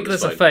already We'll own make them,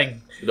 this it's a fine.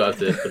 thing. We don't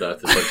have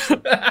to punch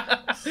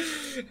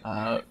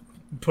them.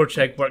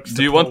 Porcheg works.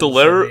 Do you want the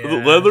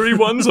leathery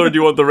ones or do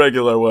you want the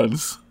regular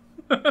ones?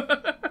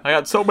 I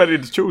had so many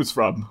to choose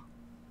from.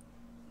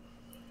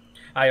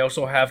 I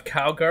also have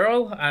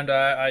cowgirl, and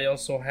I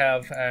also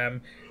have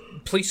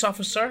police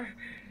officer.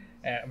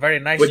 Very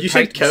nice. When you said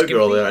tight and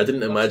cowgirl skimpy. there, I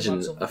didn't Lots imagine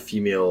and lots a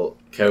female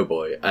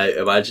cowboy. I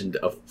imagined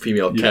a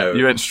female cow.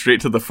 You went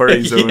straight to the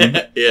furry zone.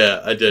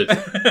 yeah, I did.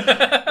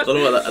 I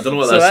don't know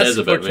what so that that's says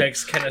about me.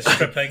 Porcheg's kind of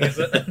stripping, is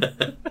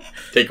it?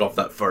 Take off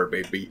that fur,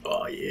 baby.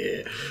 Oh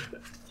yeah.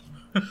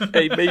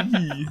 Hey,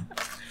 baby.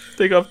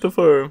 Take off the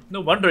fur.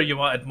 No wonder you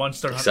wanted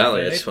Monster Hunter.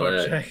 Exactly, eh, that's why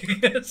I-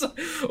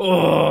 Porcheg?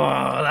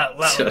 Oh, that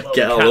little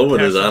Get all cat over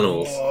those person.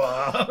 animals.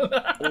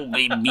 Oh. Oh,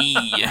 baby.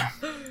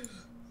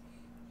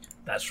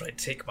 That's right.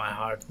 Take my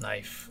hard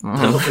knife.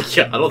 I don't think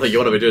you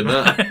want to be doing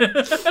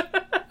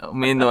that. Oh,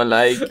 me no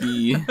like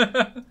you.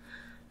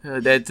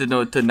 That's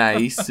not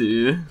nice.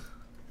 I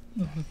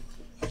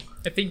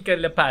think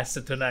I'll pass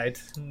it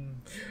tonight.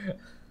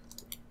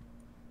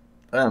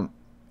 That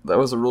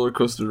was a roller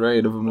coaster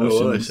ride of Oh,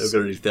 emotions. I'm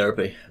gonna need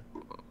therapy.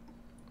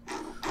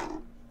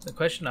 The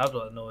question I'd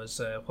want to know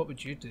is, what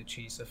would you do,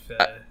 Cheese, if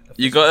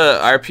You this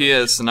got was- to RP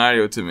a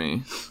scenario to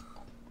me.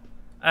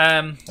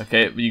 Um,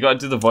 Okay, but you got to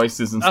do the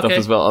voices and stuff Okay.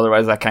 as well,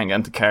 otherwise I can't get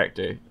into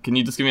character. Can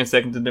you just give me a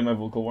second to do my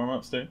vocal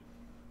warm-ups, dude?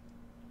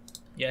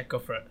 yeah, go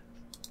for it.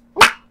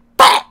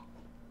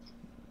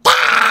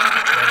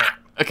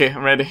 Okay,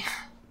 I'm ready.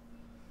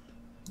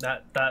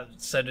 That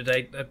sounded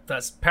like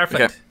that's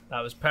perfect. Okay.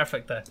 That was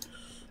perfect there.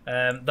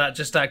 That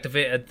just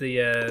activated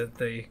the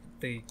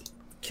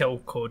kill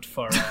code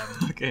for.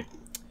 Okay.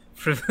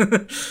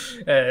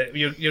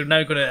 You're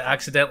now going to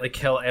accidentally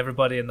kill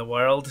everybody in the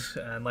world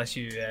unless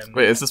you.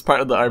 Wait, is this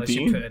part of the unless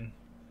you put RP? in.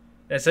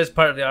 This is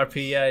part of the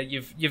RP. Yeah,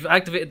 you've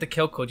activated the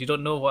kill code. You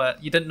don't know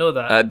what you didn't know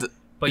that,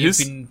 but you've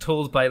who's- been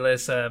told by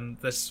this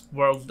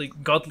worldly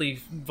godly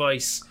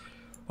voice.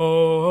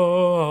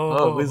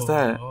 Oh, who's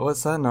that?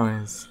 What's that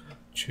noise?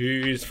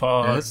 Cheese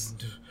fund, Yes?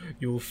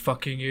 you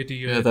fucking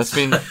idiot. Yeah, that's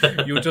been...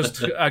 You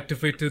just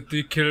activated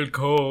the kill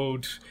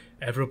code.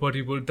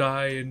 Everybody will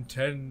die in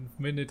 10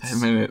 minutes.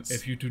 10 minutes.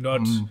 If you do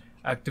not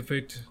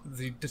activate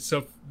the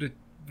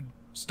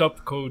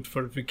stop code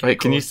for the kill Wait,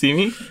 can you code. see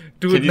me?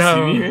 Do Can it you now.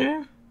 see me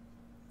here?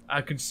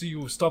 I can see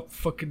you. Stop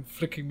fucking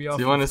flicking me off.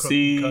 Do you want to you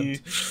see...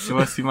 cunt. Do you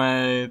want to see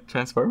my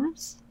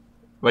Transformers?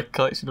 My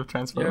collection of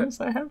Transformers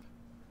I have?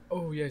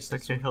 Oh yes.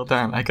 That's Okay, hold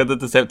on. I got the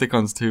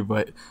Decepticons too,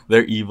 but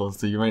they're evil,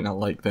 so you might not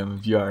like them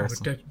if you are. what-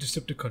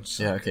 Decepticons.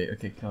 Yeah,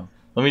 okay, cool.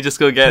 Let me just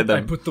go get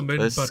them. I put them in,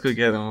 Let's but just go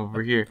get them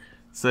over here.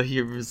 So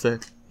here's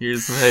my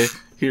here's my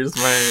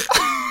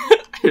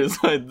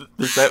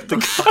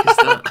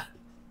Decepticon.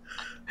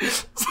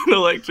 It's an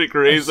electric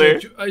razor.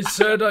 I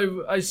said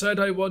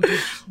I wanted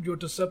your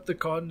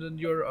Decepticon and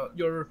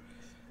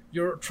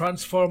your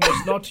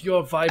Transformers, not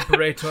your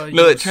vibrator.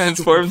 No, you it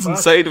transforms stupid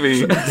inside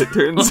me. It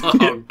turns. Oh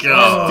It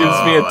god.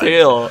 gives me a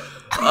tail.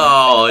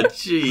 Oh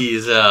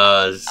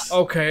Jesus.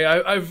 Okay,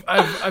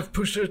 I've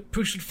pushed it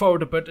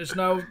forward a bit. It's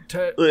now.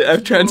 Look,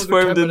 I've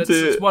transformed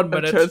into. It's 1 I've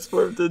minute.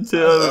 transformed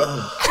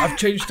into. I've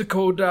changed the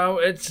code now.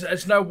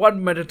 It's now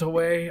 1 minute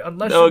away.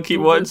 Unless No, you keep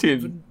do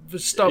watching. The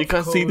stop You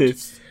can't code. see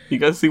this. You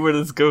can't see where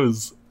this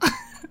goes.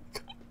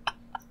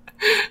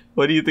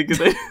 What do you think it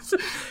is?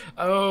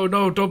 Oh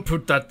no! Don't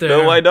put that there.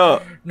 No, why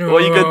not? No.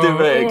 What are you gonna do,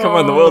 mate? Come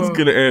on, the world's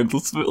gonna end.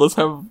 Let's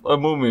have a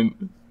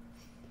moment.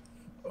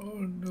 Oh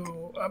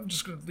no! I'm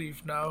just gonna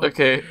leave now.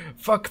 Okay.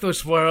 Fuck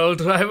this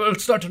world. I will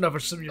start another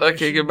simulation.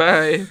 Okay,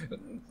 goodbye.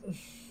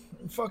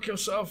 Fuck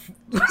yourself.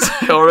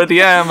 I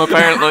already am,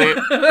 apparently.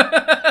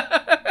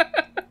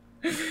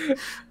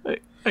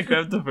 I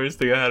grabbed the first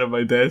thing I had on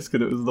my desk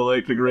and it was an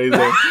electric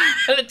razor.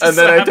 And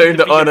then I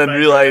turned it on and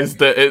realised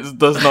that it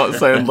does not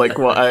sound like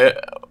what I...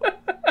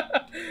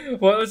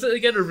 What was it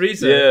again? A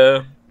razor?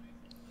 Yeah.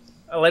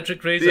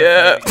 Electric razor?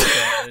 Yeah.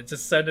 It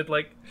just sounded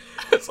like...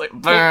 It's like...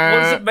 What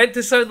was it meant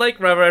to sound like?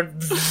 Rather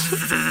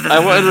I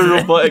wanted a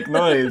robotic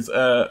noise,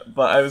 but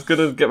I was going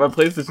to get my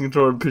PlayStation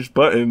controller and push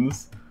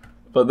buttons.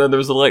 But then there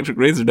was an electric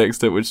razor next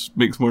to it, which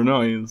makes more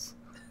noise.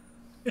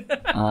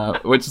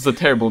 Which is a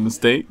terrible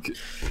mistake.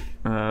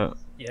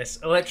 Yes,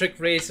 electric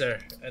razor.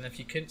 And if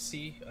you couldn't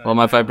see... Well,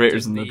 my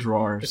vibrator's in the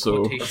drawer,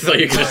 so... I thought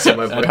you were gonna say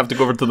my I'd have to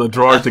go over to the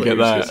drawer to get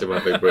that. Say my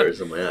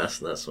vibrator's in my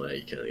ass, and that's why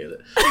you can't get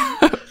it.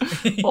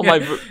 Oh,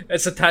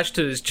 It's attached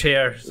to his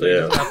chair, so he Yeah.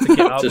 doesn't have to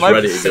get up. Just My-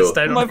 ready to Sits go.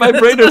 down My on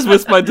vibrator's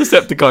with my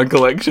Decepticon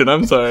collection,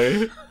 I'm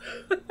sorry.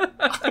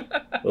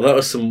 Well, that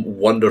was some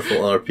wonderful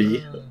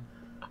RP.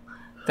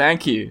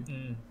 Thank you.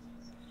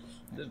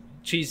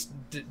 Cheese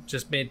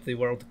just made the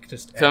world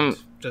just Come- end.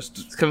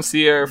 Just Come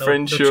see our No-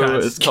 friend no show.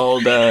 chance. It's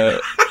called,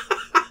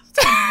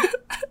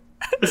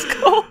 It's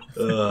called...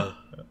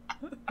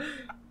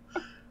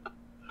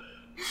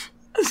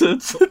 It's a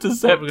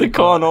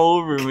Decepticon all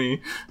over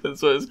me.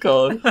 That's what it's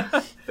called.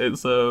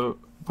 It's a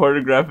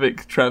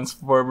pornographic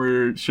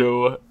Transformer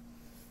show.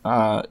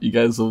 You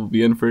guys will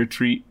be in for a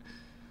treat.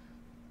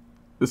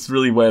 This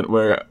really went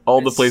where all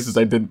the It's- places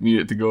I didn't need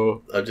it to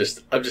go. I'm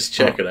just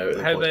checking out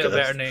the how about a podcast.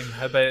 better name?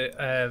 How about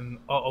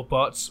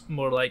Autobots?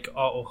 More like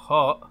Auto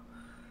Hot.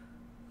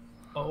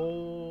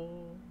 Oh,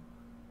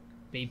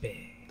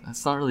 baby.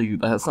 That's not really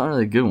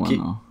a good one Keep-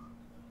 though.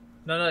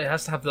 No, it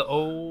has to have the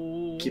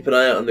O. Keep an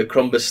eye out on the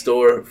Crumbus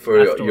store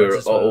for Afterwards your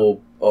as well.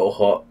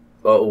 Autobot.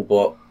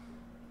 Oh,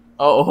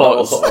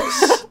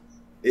 Autohots.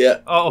 Yeah,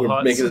 we're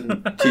Autohots.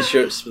 making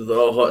t-shirts with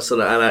Autohots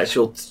on it and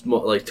actual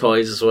like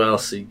toys as well.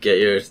 So you get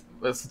your.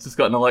 it's just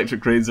got an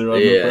electric razor on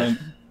the Yeah. front.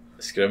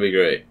 It's gonna be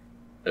great,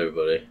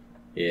 everybody.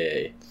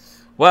 Yay!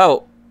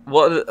 Wow,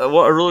 what a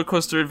roller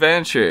coaster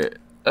adventure!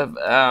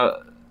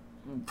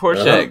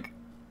 Porshek,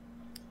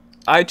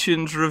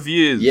 iTunes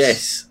reviews.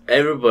 Yes,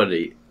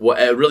 everybody. What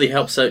it really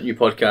helps out new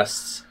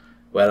podcasts.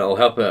 Well, it'll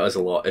help out us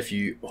a lot if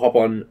you hop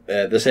on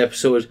this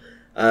episode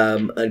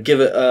and give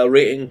it a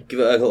rating, give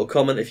it a little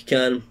comment if you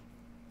can.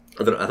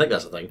 I think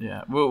that's the thing.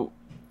 Yeah, we'll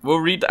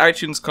read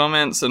iTunes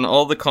comments, and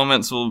all the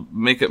comments will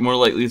make it more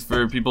likely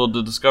for people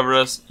to discover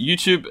us.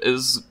 YouTube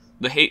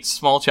hates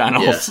small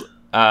channels.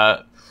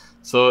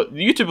 So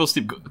YouTube will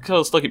still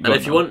keep going.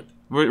 And if you want,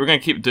 we're gonna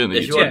keep doing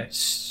if it. you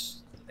want.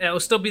 It'll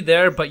still be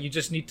there, but you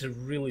just need to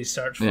really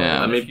search for it.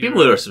 Yeah. I mean, if you're-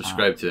 people who are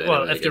subscribed to it.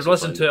 Well, anyway, if you're get some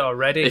listening to fun. it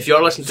already. If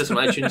you're listening to some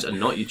iTunes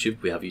and not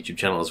YouTube, we have a YouTube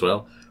channel as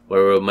well,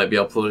 where we might be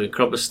uploading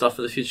Crumbus stuff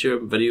in the future,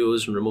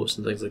 videos and remotes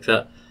and things like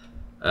that.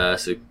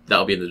 So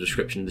that'll be in the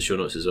description, the show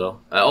notes as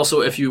well. Also,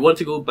 if you want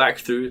to go back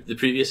through the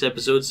previous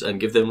episodes and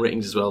give them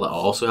ratings as well, that'll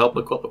also help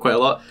quite a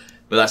lot.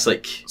 But that's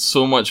like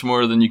So much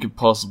more than you could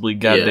possibly yeah,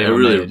 goddamn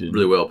really imagine.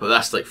 really well. But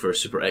that's like for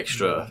super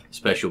extra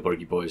special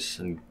Burgy boys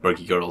and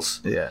Burgy girls.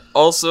 Yeah.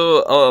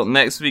 Also,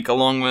 next week,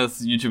 along with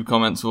YouTube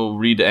comments, we'll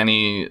read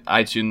any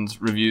iTunes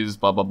reviews,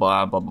 blah blah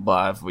blah blah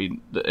blah blah.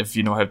 If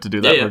you know how to do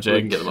that Yeah, we project,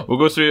 can get them up. we'll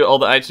go through all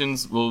the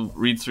iTunes. We'll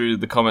read through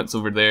the comments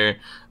over there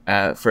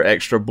for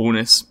extra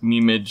bonus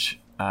memeage.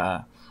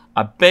 A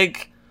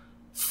big,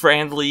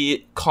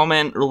 friendly,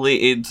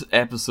 comment-related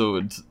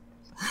episode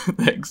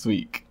next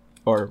week,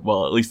 or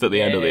well, at least at the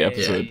end of the Yay.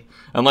 episode.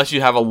 Unless you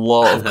have a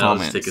lot of And that'll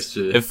just comments. take us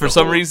through If for the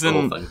some whole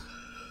reason thing.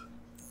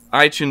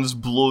 iTunes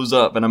blows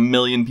up and 1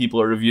 million people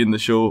are reviewing the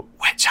show,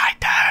 which I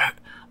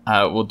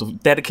doubt, we'll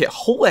dedicate a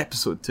whole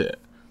episode to it.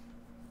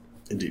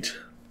 Indeed.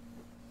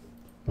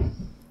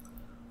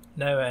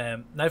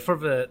 Now for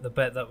the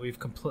bit that we've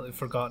completely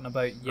forgotten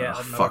about yet. Oh,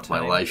 another fuck my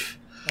time. life.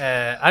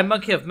 I'm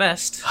Monkey of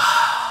Mist.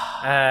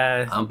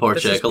 I'm Porcheg,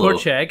 This is hello.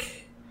 Porcheg.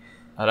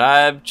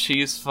 Rab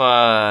Cheese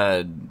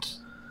Fud.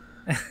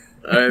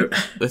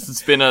 This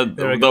has been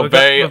There we go. a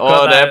very We've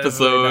got odd that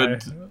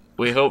episode.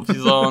 We hope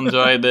you all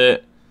enjoyed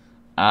it.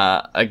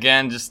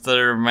 Again, just a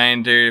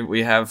reminder,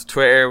 we have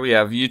Twitter, we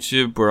have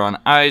YouTube, we're on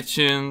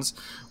iTunes,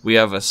 we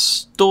have a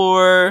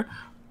store.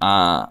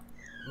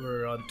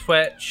 We're on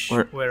Twitch.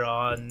 We're- We're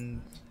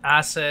on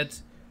Acid.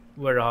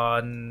 We're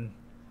on.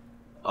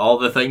 All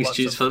the things Lots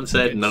Cheese of Fun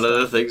said, good none of the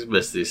stuff. things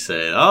Misty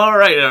said.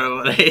 Alright,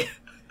 everybody.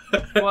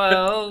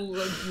 Well,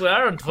 we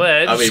are on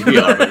Twitch. I mean, we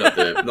are, but not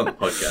the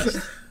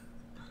podcast.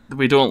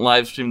 We don't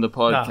live stream the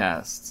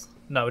podcast.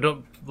 No, we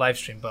don't live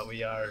stream, but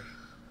we are.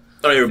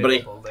 Alright, everybody.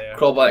 available there.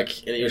 Crawl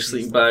back into your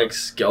sleeping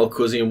bags, get all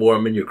cozy and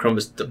warm in your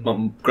Grumbus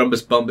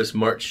Bumbus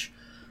merch,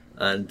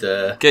 and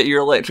Get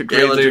your electric get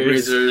your electric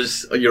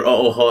razors. razors, your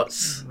auto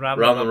hots, Ram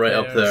ram them them right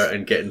up up there. there,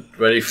 and getting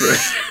ready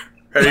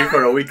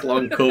for a week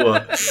long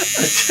coma.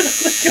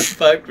 Come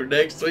back for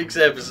next week's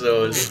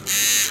episode.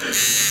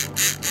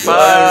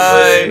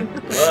 Bye.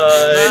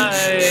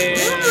 Bye.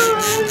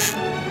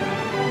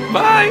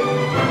 Bye.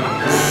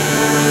 Bye.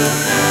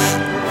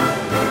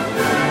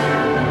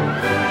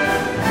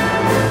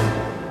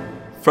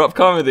 Frop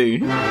Comedy.